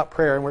says about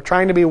prayer, and we're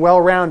trying to be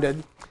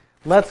well-rounded.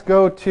 Let's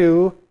go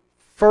to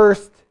 1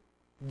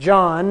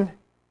 John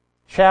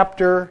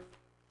chapter...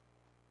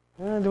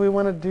 do we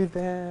want to do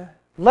that?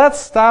 Let's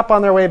stop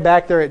on our way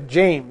back there at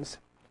James.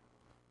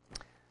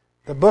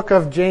 The book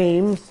of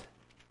James,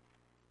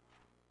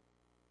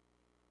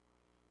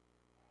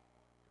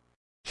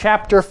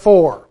 chapter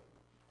 4.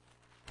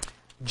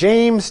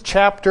 James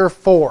chapter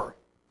 4.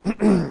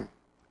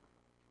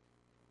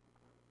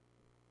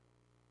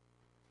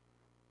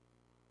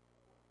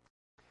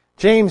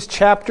 James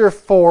chapter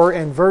 4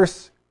 and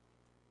verse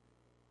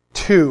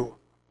 2.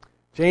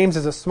 James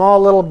is a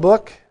small little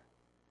book,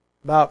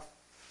 about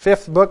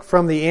fifth book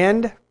from the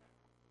end.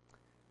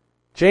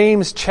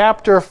 James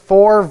chapter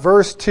 4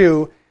 verse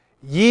 2.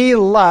 Ye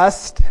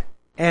lust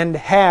and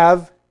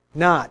have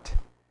not.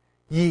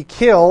 Ye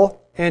kill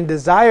and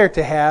desire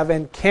to have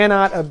and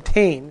cannot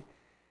obtain.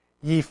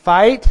 Ye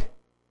fight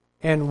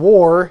and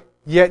war,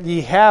 yet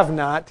ye have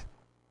not,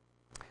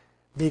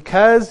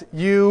 because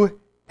you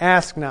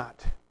ask not.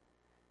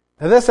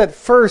 Now this at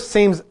first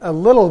seems a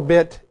little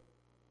bit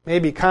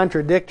maybe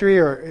contradictory,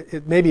 or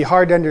it may be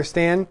hard to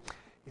understand.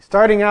 He's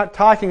starting out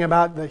talking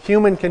about the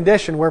human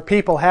condition where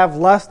people have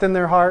lust in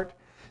their heart.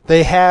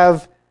 They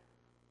have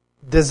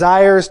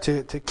desires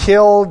to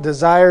kill,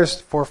 desires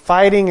for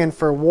fighting and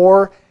for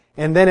war.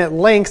 And then it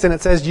links and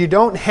it says, you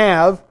don't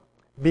have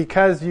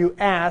because you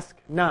ask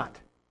not.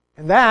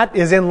 And that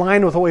is in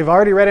line with what we've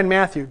already read in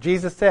Matthew.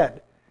 Jesus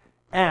said,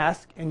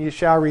 ask and you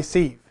shall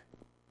receive.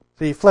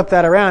 So you flip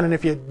that around, and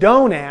if you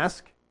don't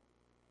ask,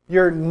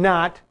 you're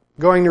not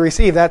going to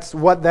receive. That's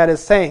what that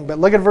is saying. But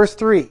look at verse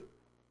 3.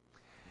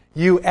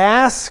 You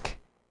ask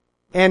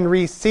and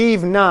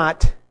receive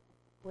not.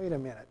 Wait a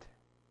minute.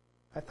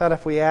 I thought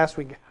if we asked,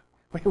 we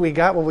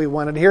got what we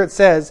wanted. Here it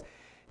says,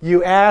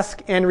 you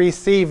ask and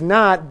receive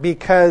not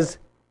because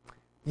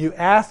you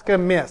ask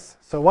amiss.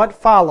 So what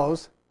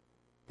follows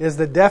is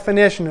the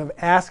definition of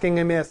asking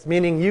amiss,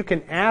 meaning you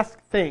can ask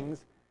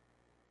things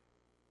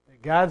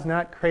that God's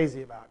not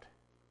crazy about.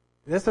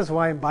 This is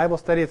why in Bible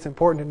study it's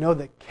important to know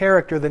the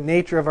character, the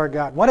nature of our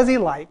God. What is He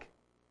like?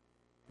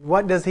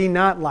 What does He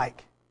not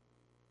like?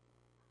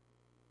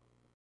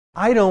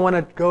 I don't want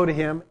to go to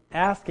Him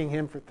asking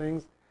Him for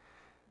things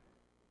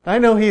I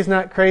know He's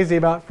not crazy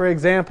about. For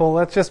example,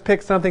 let's just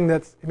pick something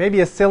that's maybe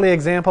a silly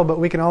example, but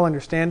we can all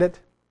understand it.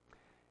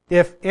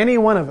 If any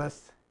one of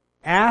us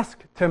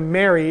asked to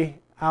marry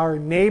our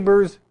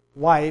neighbor's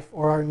wife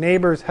or our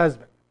neighbor's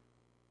husband,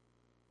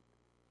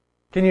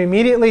 can you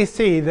immediately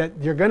see that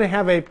you're going to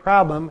have a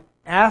problem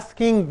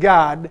asking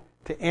God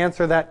to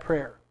answer that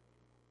prayer?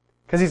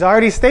 Because He's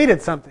already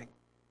stated something.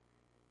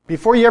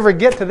 Before you ever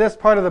get to this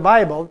part of the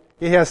Bible,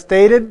 He has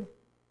stated,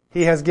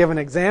 He has given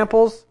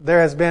examples,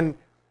 there has been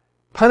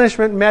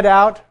punishment met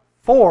out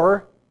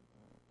for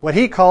what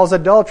He calls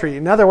adultery.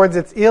 In other words,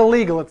 it's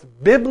illegal. It's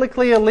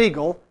biblically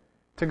illegal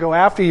to go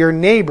after your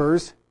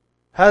neighbor's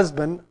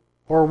husband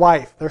or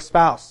wife, their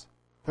spouse.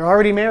 They're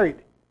already married.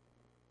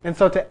 And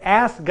so to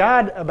ask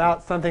God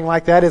about something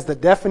like that is the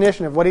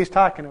definition of what He's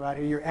talking about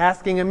here. You're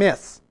asking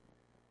amiss.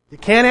 You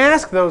can't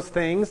ask those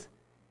things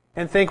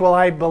and think, well,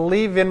 I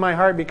believe in my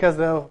heart because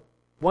the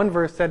one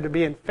verse said to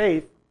be in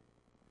faith.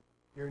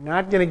 You're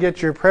not going to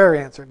get your prayer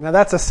answered. Now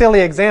that's a silly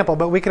example,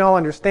 but we can all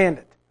understand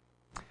it.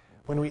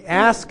 When we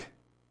ask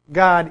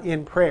God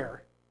in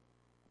prayer,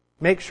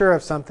 make sure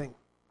of something.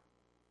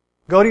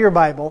 Go to your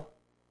Bible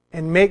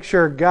and make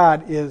sure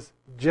God is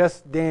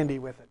just dandy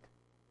with it.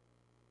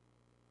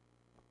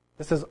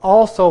 This is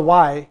also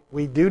why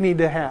we do need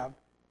to have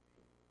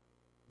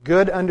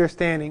good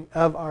understanding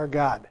of our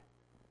God.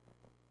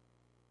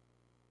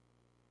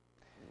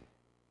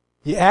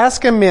 You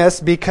ask amiss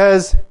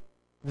because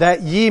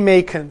that ye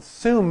may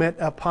consume it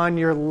upon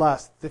your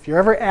lusts. If you're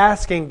ever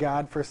asking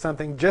God for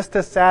something just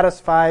to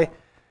satisfy,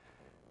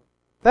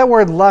 that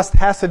word lust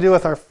has to do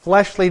with our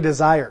fleshly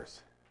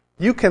desires.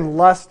 You can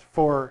lust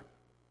for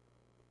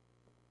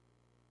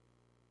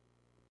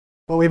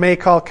what we may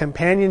call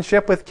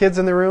companionship with kids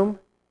in the room.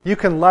 You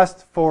can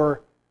lust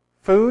for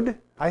food.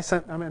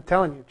 I'm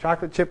telling you,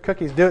 chocolate chip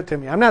cookies do it to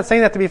me. I'm not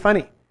saying that to be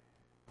funny.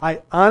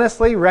 I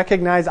honestly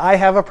recognize I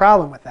have a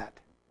problem with that.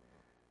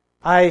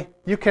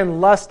 You can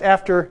lust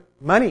after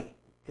money.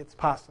 It's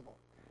possible.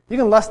 You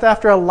can lust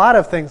after a lot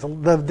of things.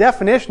 The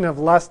definition of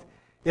lust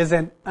is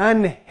an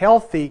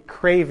unhealthy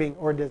craving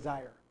or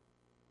desire.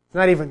 It's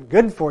not even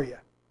good for you.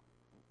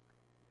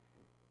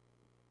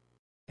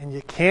 And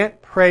you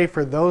can't pray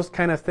for those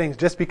kind of things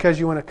just because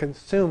you want to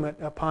consume it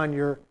upon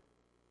your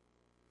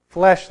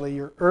fleshly,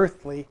 your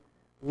earthly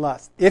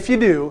lust. If you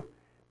do,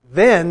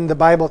 then the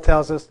Bible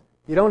tells us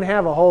you don't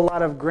have a whole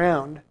lot of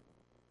ground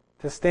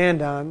to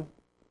stand on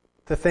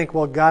to think,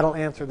 well, God will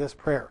answer this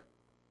prayer.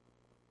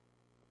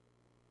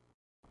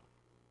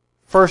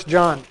 1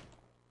 John.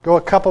 Go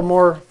a couple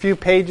more, few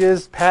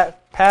pages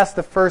past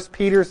the 1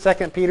 Peter, 2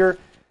 Peter.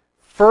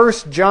 1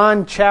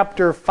 John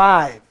chapter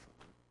 5.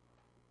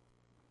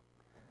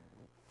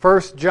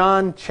 1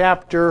 John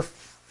chapter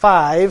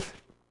 5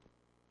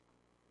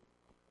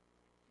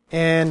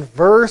 and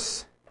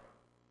verse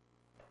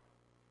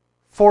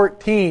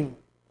 14.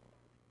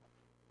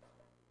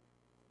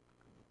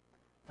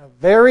 A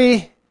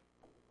very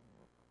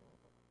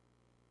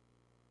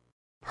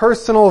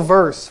personal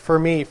verse for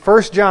me.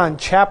 1 John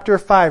chapter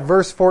 5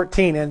 verse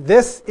 14. And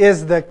this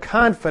is the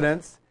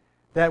confidence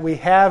that we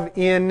have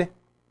in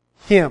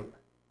Him.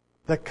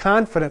 The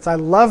confidence. I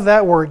love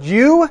that word.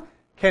 You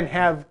can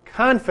have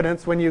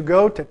confidence when you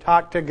go to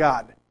talk to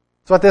God.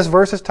 That's what this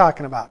verse is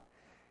talking about.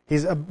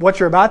 What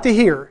you're about to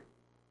hear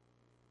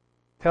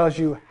tells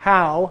you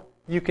how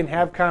you can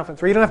have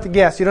confidence. Or you don't have to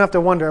guess. You don't have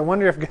to wonder. I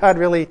wonder if God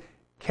really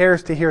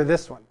cares to hear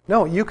this one.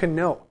 No, you can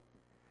know.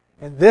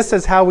 And this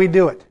is how we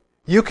do it.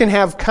 You can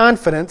have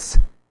confidence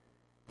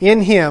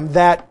in Him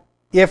that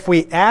if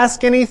we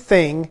ask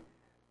anything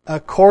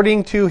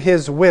according to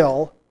His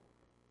will,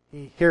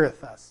 He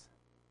heareth us.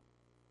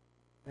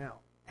 Now,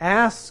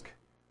 ask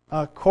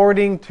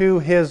according to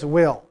His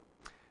will.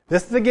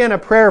 This is again a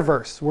prayer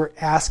verse. We're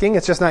asking.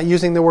 It's just not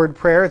using the word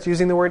prayer. It's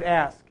using the word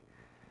ask.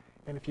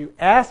 And if you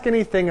ask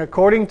anything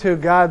according to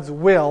God's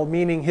will,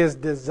 meaning His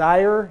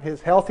desire,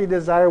 His healthy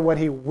desire, what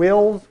He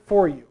wills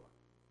for you,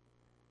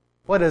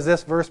 what does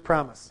this verse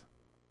promise?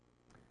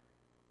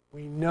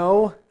 We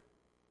know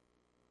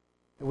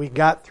that we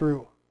got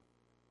through,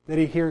 that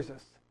He hears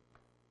us.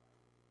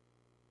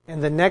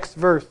 And the next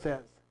verse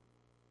says,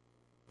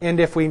 and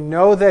if we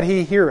know that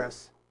He hears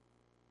us,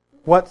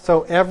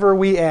 whatsoever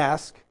we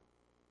ask,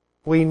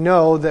 we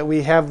know that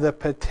we have the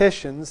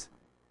petitions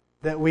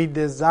that we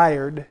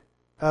desired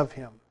of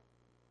Him.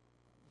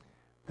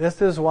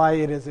 This is why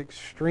it is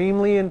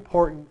extremely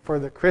important for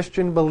the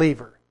Christian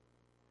believer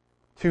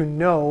to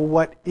know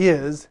what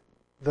is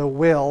the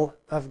will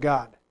of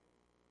God.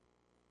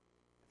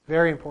 It's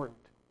very important.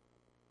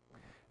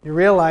 You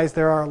realize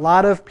there are a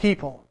lot of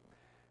people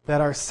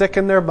that are sick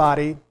in their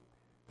body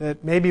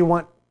that maybe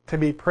want to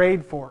be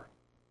prayed for.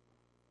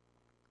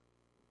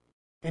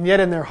 And yet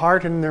in their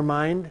heart and in their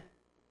mind,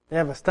 they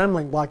have a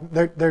stumbling block.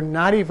 They're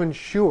not even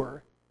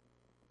sure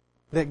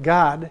that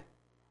God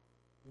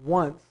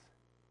wants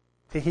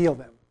to heal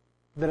them.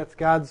 That it's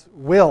God's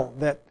will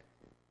that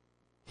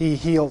He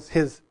heals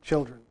His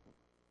children.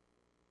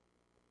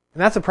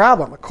 And that's a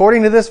problem.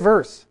 According to this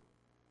verse,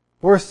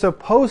 we're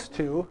supposed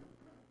to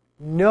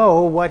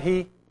know what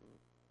He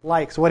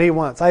likes, what He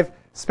wants. I've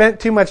spent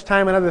too much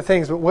time on other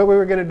things, but what we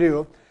were going to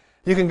do,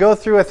 you can go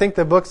through, I think,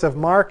 the books of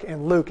Mark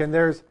and Luke, and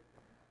there's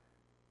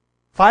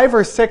 5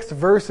 or 6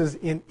 verses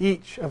in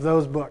each of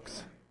those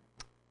books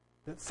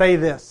that say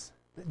this.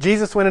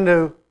 Jesus went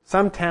into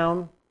some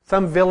town,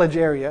 some village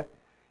area,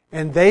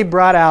 and they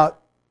brought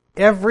out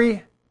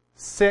every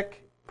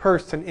sick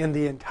person in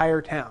the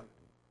entire town.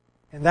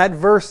 And that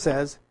verse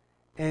says,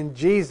 and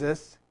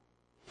Jesus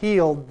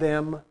healed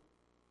them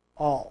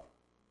all.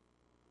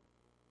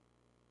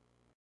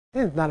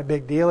 It's not a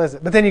big deal, is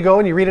it? But then you go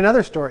and you read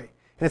another story,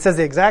 and it says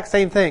the exact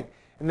same thing.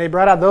 And they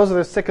brought out those that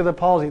are sick of the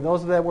palsy,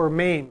 those that were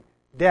maimed,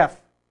 deaf,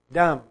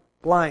 dumb,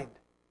 blind,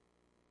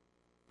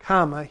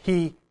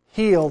 He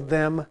healed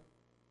them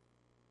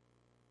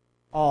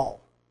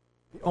all.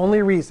 The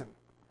only reason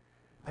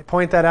I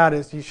point that out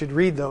is you should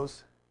read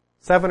those,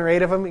 7 or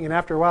 8 of them, and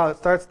after a while it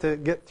starts to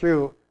get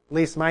through, at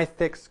least my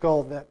thick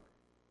skull, that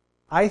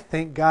I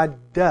think God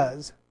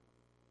does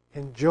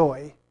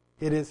enjoy,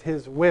 it is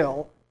His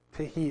will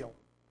to heal.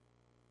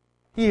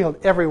 He healed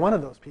every one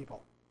of those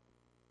people.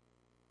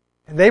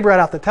 And they brought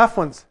out the tough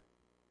ones.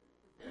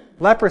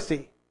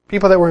 Leprosy.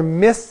 People that were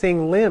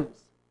missing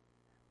limbs.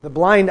 The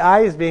blind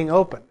eyes being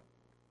open.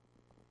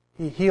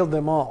 He healed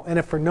them all. And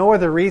if for no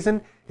other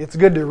reason, it's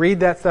good to read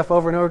that stuff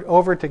over and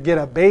over to get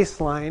a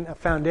baseline, a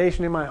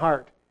foundation in my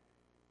heart.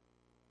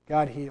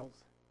 God heals.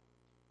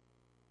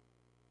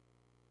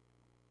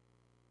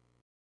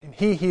 And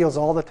He heals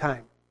all the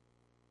time.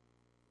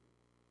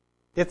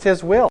 It's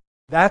His will.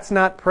 That's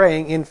not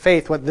praying in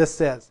faith, what this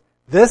says.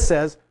 This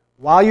says,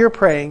 while you're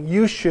praying,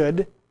 you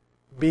should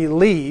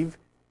believe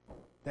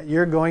that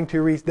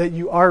that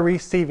you are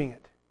receiving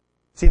it.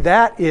 See,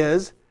 that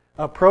is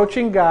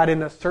approaching God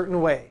in a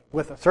certain way,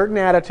 with a certain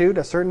attitude,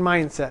 a certain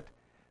mindset.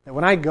 That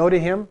when I go to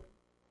Him,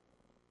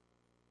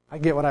 I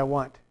get what I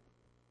want.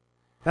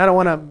 And I don't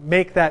want to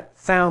make that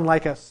sound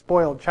like a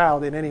spoiled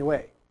child in any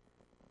way.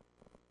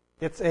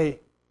 It's a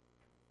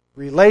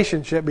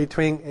relationship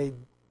between a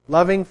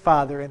loving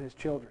Father and His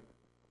children.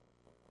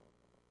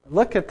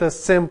 Look at the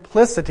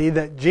simplicity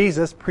that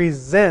Jesus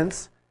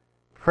presents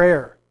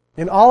prayer.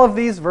 In all of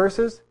these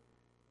verses,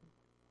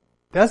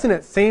 doesn't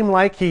it seem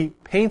like He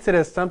paints it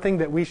as something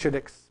that we should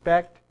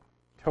expect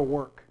to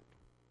work?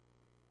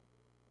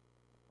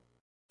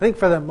 I think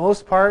for the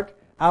most part,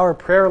 our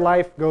prayer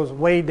life goes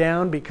way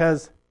down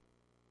because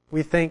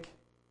we think,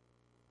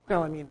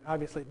 well, I mean,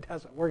 obviously it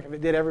doesn't work. If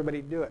it did,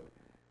 everybody'd do it.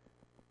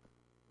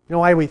 You know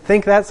why we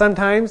think that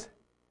sometimes?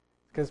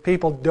 Because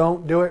people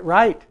don't do it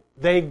right.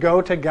 They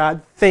go to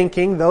God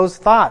thinking those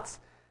thoughts.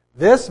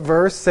 This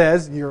verse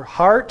says your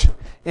heart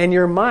and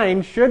your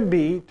mind should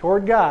be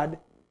toward God.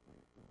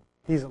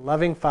 He's a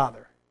loving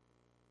Father.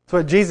 That's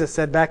what Jesus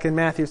said back in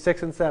Matthew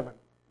 6 and 7.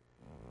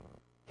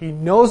 He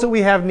knows what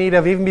we have need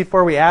of even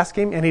before we ask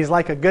Him, and He's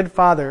like a good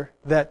father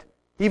that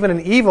even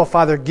an evil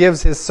father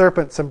gives his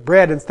serpent some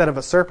bread instead of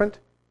a serpent.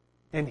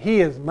 And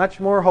He is much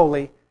more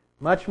holy,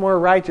 much more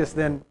righteous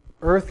than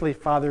earthly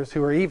fathers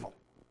who are evil.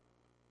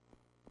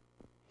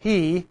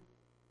 He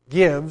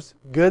gives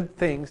good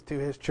things to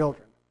His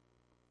children.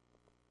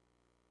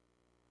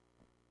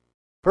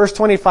 Verse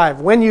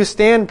 25, when you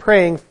stand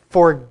praying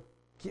for...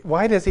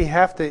 Why does he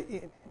have to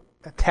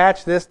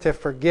attach this to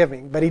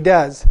forgiving? But he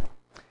does.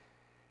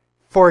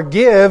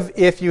 Forgive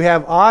if you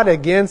have aught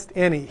against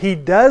any. He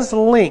does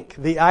link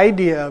the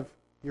idea of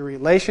your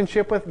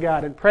relationship with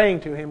God and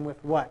praying to Him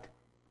with what?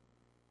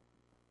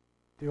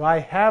 Do I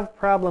have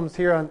problems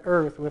here on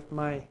earth with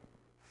my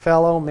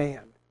fellow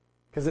man?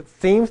 Because it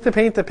seems to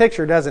paint the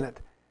picture, doesn't it?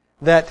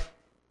 That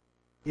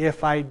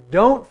if I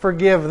don't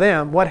forgive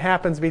them, what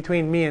happens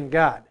between me and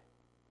God?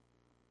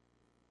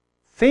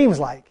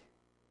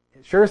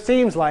 It sure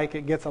seems like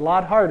it gets a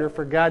lot harder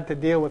for God to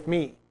deal with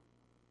me.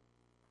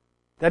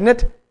 Doesn't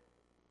it?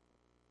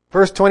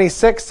 Verse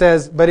 26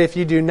 says, but if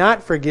you do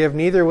not forgive,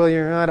 neither will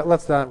your...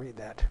 Let's not read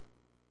that.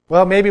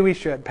 Well, maybe we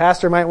should.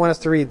 Pastor might want us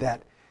to read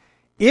that.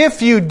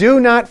 If you do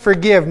not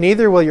forgive,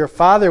 neither will your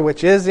Father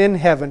which is in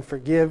heaven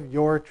forgive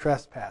your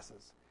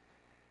trespasses.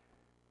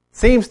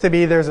 Seems to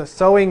be there's a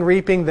sowing,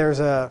 reaping,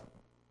 there's a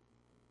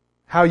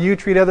how you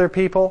treat other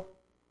people.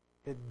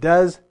 It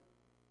does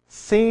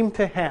seem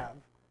to have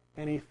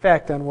an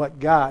effect on what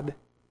God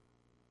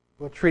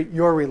will treat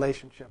your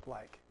relationship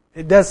like.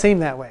 It does seem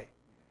that way.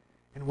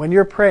 And when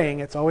you're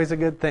praying, it's always a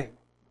good thing.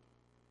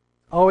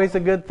 Always a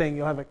good thing.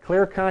 You'll have a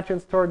clear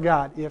conscience toward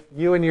God if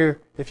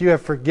you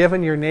have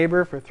forgiven your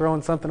neighbor for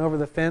throwing something over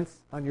the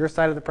fence on your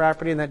side of the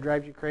property and that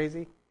drives you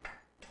crazy.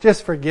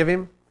 Just forgive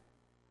him.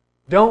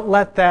 Don't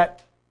let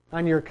that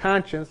on your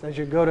conscience as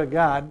you go to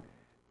God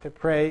to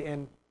pray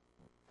and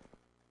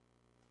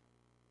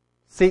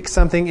seek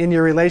something in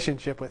your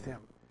relationship with Him.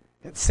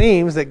 It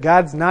seems that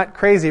God's not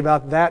crazy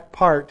about that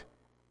part,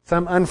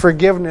 some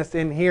unforgiveness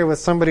in here with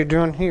somebody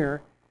doing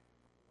here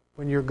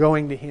when you're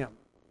going to Him.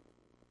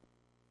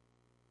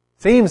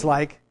 Seems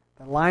like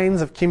the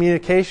lines of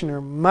communication are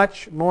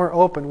much more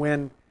open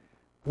when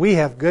we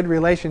have good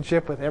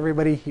relationship with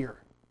everybody here.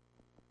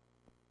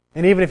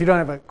 And even if you don't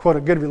have a, quote,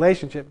 a good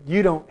relationship,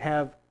 you don't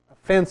have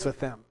offense with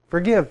them.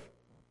 Forgive.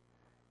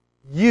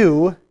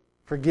 You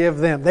forgive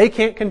them. They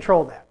can't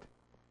control that.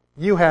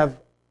 You have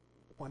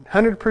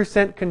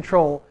 100%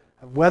 control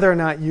of whether or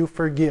not you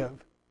forgive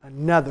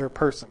another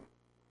person.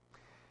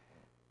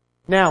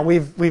 Now,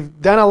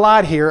 we've done a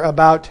lot here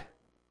about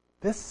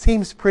this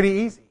seems pretty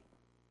easy.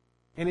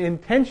 And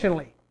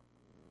intentionally,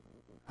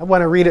 I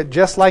want to read it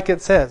just like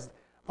it says.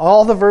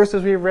 All the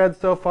verses we've read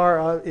so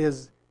far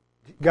is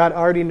God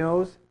already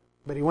knows,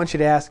 but He wants you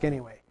to ask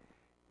anyway.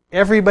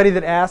 Everybody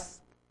that asks,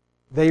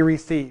 they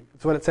receive.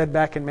 That's what it said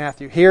back in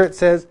Matthew. Here it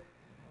says,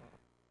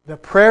 the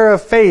prayer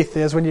of faith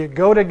is when you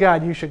go to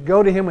God, you should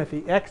go to Him with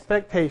the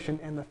expectation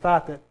and the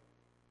thought that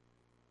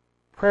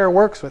prayer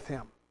works with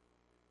Him.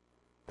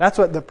 That's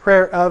what the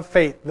prayer of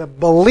faith, the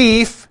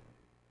belief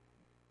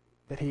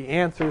that He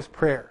answers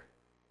prayer.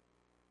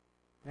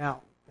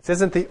 Now, this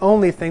isn't the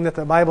only thing that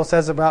the Bible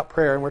says about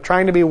prayer, and we're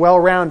trying to be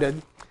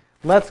well-rounded.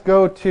 Let's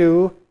go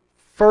to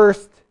 1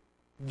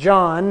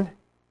 John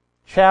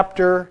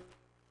chapter...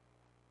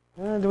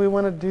 do we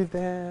want to do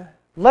that?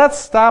 Let's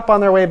stop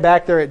on our way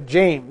back there at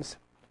James.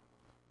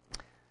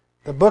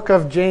 The book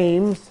of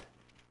James,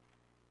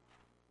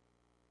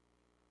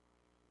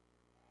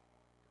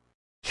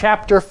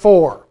 chapter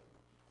 4.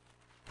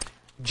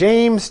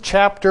 James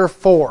chapter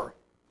 4.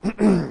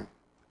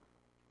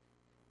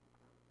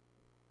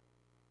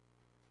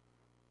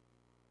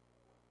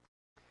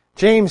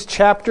 James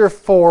chapter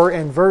 4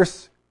 and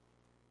verse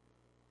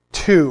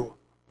 2.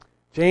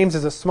 James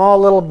is a small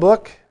little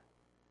book,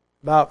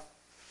 about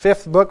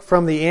 5th book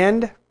from the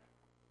end.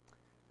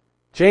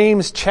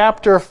 James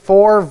chapter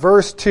 4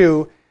 verse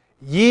 2.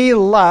 Ye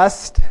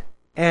lust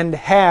and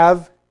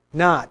have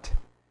not.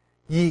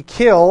 Ye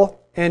kill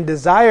and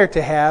desire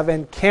to have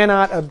and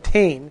cannot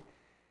obtain.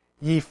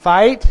 Ye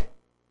fight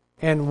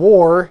and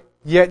war,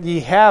 yet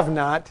ye have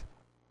not,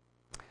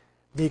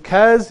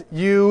 because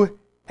you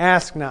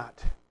ask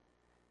not.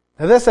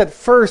 Now this at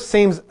first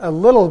seems a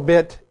little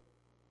bit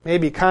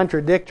maybe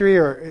contradictory,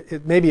 or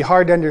it may be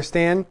hard to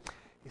understand.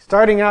 He's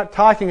starting out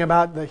talking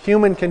about the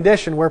human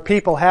condition where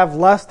people have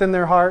lust in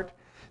their heart.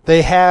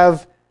 They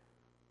have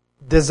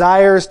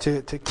desires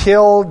to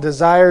kill,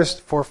 desires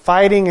for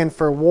fighting and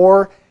for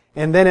war.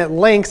 And then it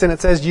links and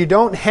it says, you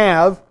don't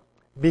have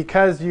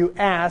because you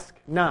ask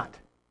not.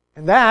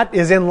 And that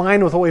is in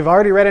line with what we've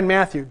already read in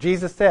Matthew.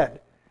 Jesus said,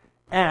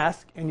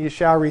 ask and you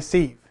shall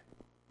receive.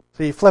 So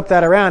So you flip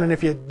that around, and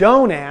if you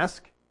don't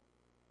ask,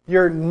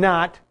 you're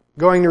not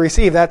going to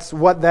receive. That's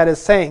what that is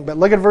saying. But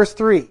look at verse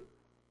 3.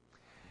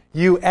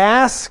 You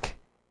ask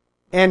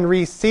and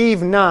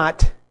receive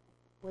not.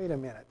 Wait a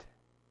minute.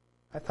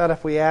 I thought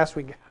if we asked,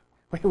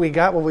 we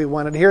got what we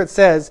wanted. Here it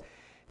says,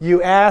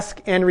 you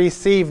ask and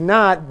receive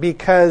not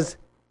because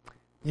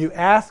you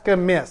ask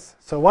amiss.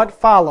 So what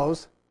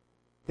follows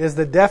is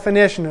the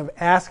definition of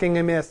asking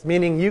amiss,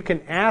 meaning you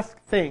can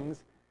ask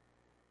things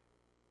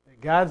that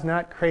God's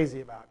not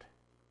crazy about.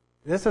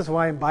 This is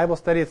why in Bible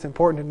study it's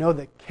important to know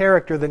the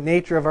character, the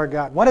nature of our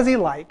God. What is He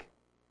like?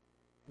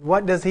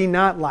 What does He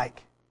not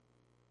like?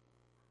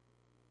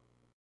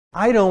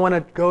 I don't want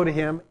to go to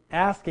Him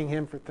asking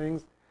Him for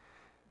things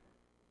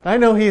I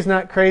know He's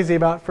not crazy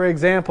about. For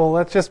example,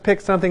 let's just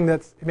pick something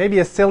that's maybe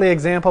a silly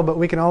example, but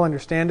we can all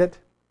understand it.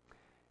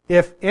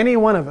 If any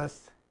one of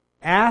us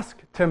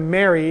asked to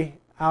marry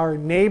our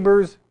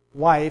neighbor's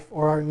wife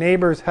or our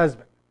neighbor's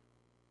husband,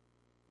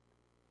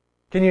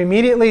 can you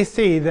immediately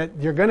see that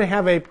you're going to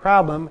have a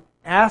problem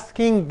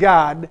asking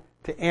God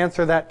to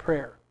answer that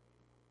prayer?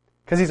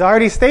 Because He's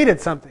already stated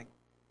something.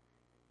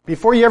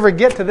 Before you ever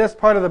get to this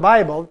part of the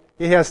Bible,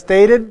 He has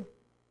stated,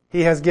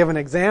 He has given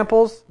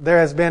examples, there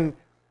has been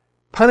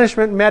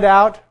punishment met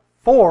out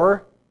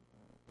for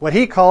what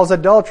He calls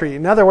adultery.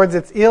 In other words,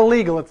 it's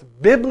illegal, it's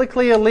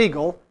biblically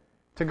illegal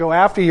to go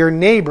after your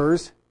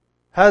neighbor's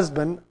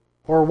husband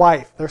or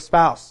wife, their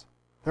spouse.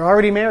 They're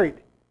already married.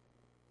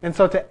 And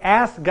so to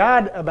ask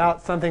God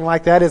about something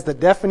like that is the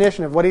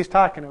definition of what He's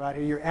talking about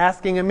here. You're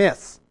asking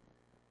amiss.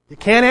 You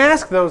can't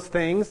ask those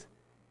things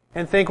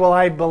and think, well,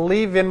 I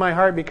believe in my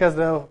heart because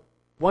the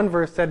one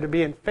verse said to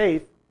be in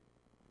faith.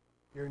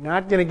 You're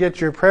not going to get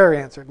your prayer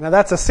answered. Now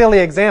that's a silly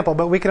example,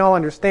 but we can all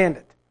understand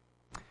it.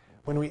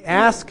 When we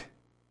ask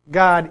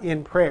God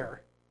in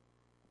prayer,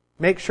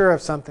 make sure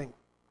of something.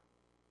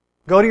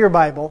 Go to your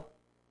Bible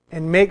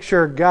and make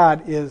sure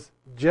God is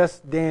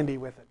just dandy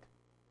with it.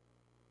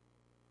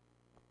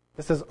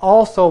 This is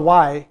also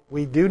why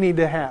we do need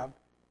to have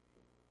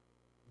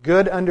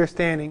good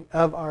understanding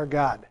of our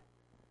God.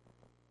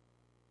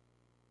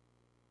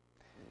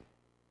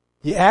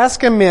 You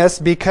ask amiss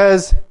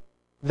because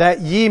that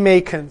ye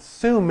may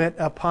consume it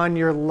upon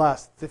your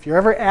lusts. If you're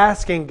ever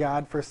asking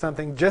God for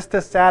something just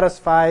to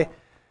satisfy,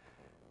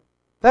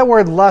 that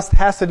word lust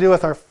has to do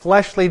with our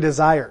fleshly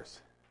desires.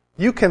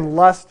 You can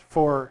lust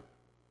for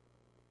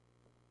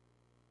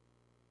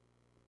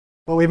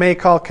what we may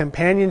call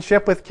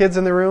companionship with kids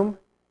in the room.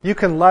 You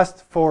can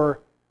lust for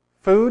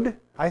food.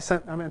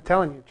 I'm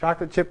telling you,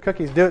 chocolate chip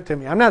cookies do it to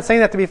me. I'm not saying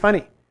that to be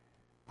funny.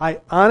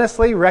 I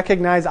honestly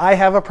recognize I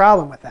have a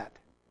problem with that.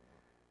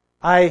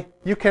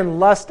 You can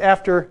lust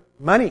after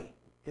money.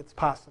 It's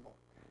possible.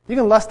 You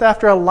can lust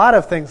after a lot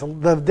of things.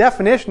 The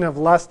definition of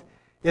lust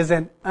is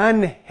an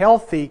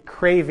unhealthy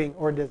craving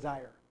or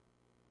desire.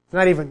 It's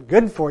not even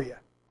good for you.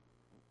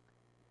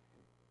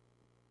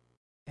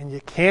 And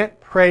you can't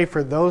pray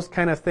for those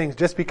kind of things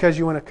just because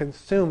you want to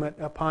consume it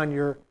upon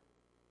your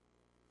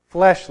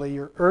fleshly,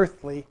 your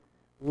earthly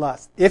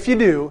lust. If you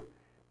do,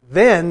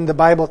 then the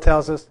Bible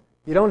tells us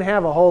you don't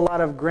have a whole lot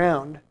of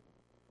ground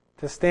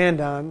to stand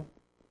on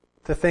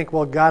to think,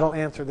 well, God will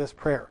answer this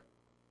prayer.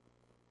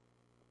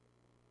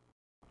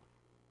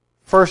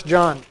 1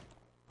 John.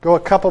 Go a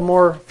couple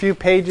more few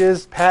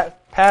pages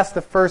past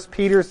the 1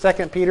 Peter,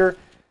 2 Peter.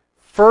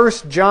 1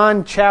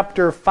 John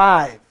chapter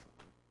 5.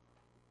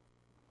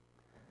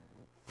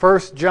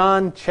 1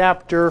 John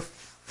chapter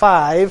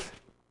 5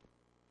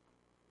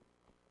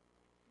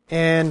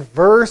 and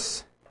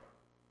verse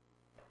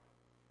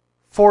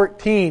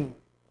 14.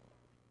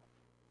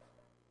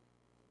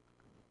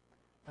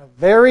 A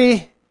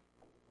very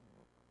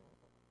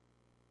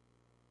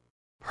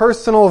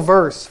personal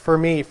verse for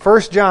me.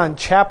 1 John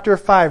chapter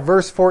 5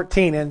 verse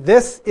 14. And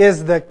this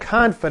is the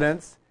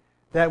confidence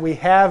that we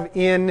have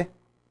in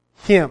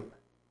Him.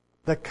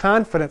 The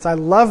confidence. I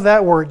love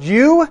that word.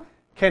 You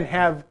can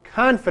have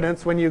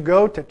confidence when you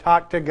go to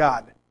talk to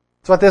God.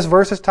 That's what this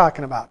verse is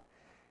talking about.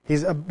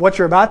 What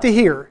you're about to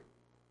hear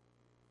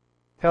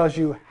tells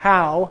you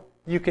how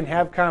you can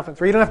have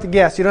confidence. Or you don't have to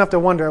guess. You don't have to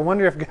wonder. I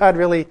wonder if God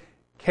really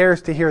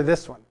cares to hear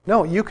this one.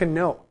 No, you can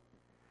know.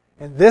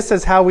 And this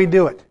is how we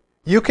do it.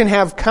 You can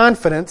have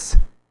confidence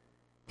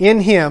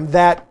in Him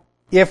that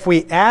if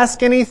we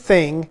ask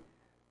anything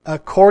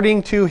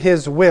according to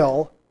His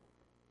will,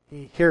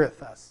 He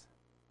heareth us.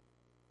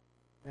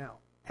 Now,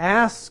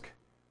 ask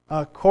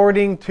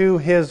according to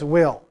His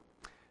will.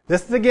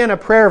 This is again a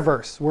prayer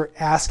verse. We're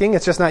asking.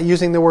 It's just not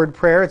using the word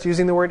prayer. It's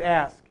using the word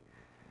ask.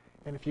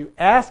 And if you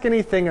ask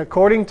anything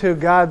according to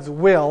God's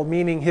will,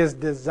 meaning His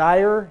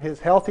desire, His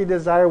healthy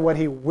desire, what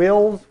He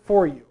wills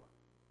for you,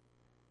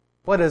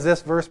 what does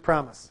this verse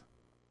promise?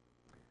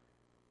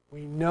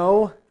 We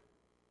know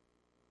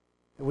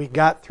that we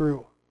got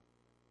through,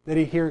 that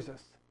He hears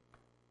us.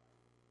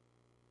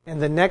 And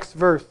the next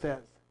verse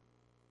says,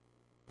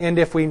 and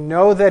if we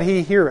know that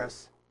He hears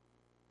us,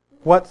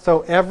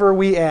 whatsoever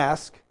we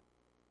ask,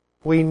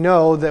 we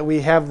know that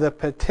we have the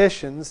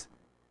petitions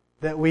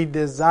that we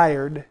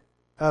desired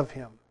of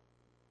Him.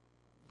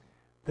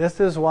 This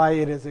is why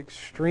it is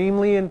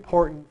extremely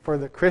important for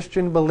the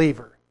Christian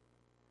believer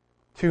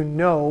to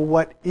know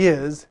what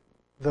is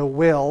the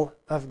will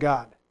of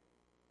God.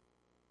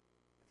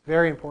 It's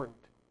very important.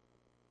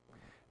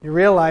 You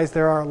realize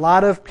there are a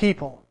lot of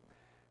people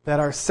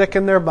that are sick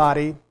in their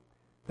body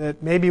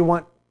that maybe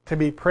want to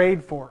be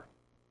prayed for.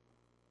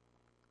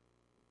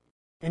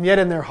 And yet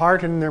in their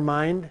heart and in their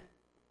mind,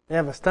 they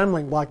have a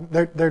stumbling block.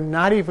 They're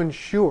not even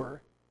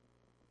sure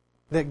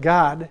that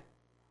God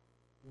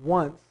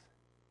wants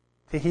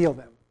to heal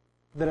them.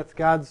 That it's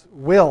God's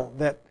will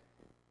that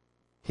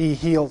He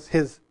heals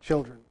His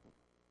children.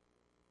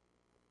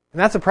 And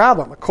that's a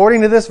problem.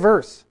 According to this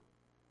verse,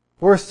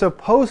 we're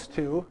supposed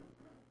to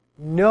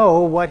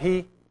know what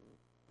He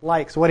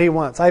likes, what He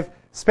wants. I've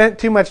spent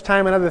too much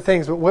time on other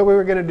things, but what we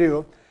were going to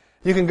do,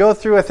 you can go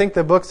through, I think,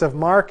 the books of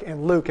Mark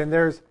and Luke, and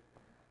there's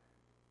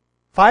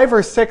 5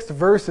 or 6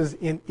 verses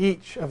in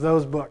each of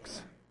those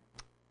books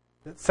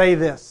that say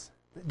this.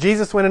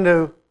 Jesus went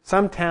into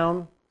some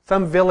town,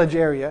 some village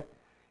area,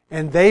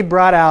 and they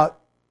brought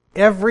out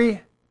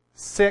every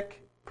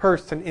sick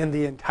person in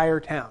the entire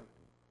town.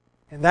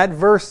 And that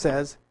verse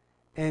says,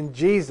 and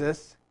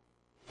Jesus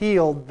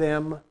healed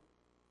them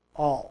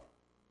all.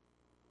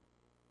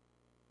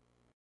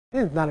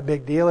 It's not a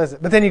big deal, is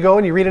it? But then you go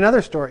and you read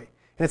another story,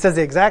 and it says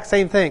the exact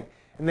same thing.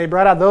 And they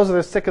brought out those that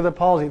are sick of the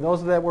palsy,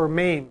 those that were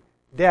maimed,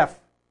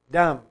 deaf,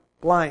 dumb,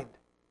 blind,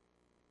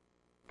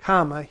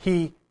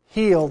 He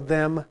healed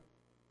them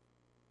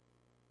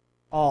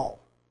all.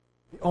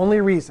 The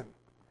only reason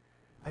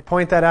I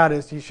point that out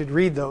is you should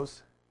read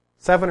those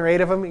 7 or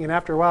 8 of them, and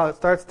after a while it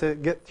starts to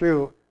get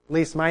through at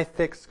least my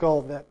thick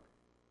skull that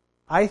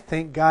I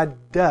think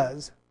God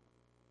does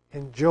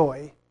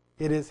enjoy.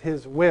 It is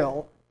His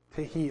will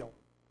to heal.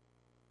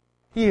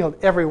 He healed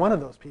every one of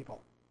those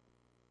people.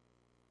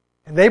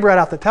 And they brought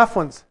out the tough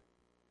ones.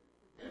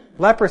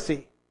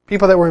 Leprosy.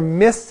 People that were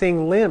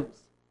missing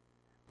limbs.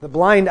 The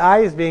blind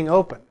eyes being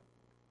open.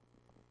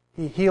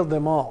 He healed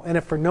them all. And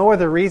if for no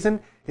other reason,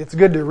 it's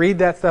good to read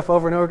that stuff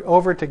over and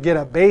over to get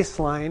a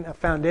baseline, a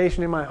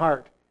foundation in my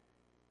heart.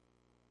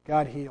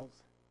 God heals.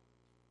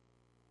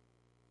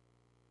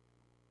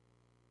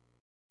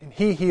 And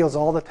He heals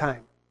all the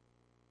time.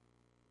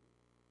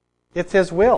 It's His will.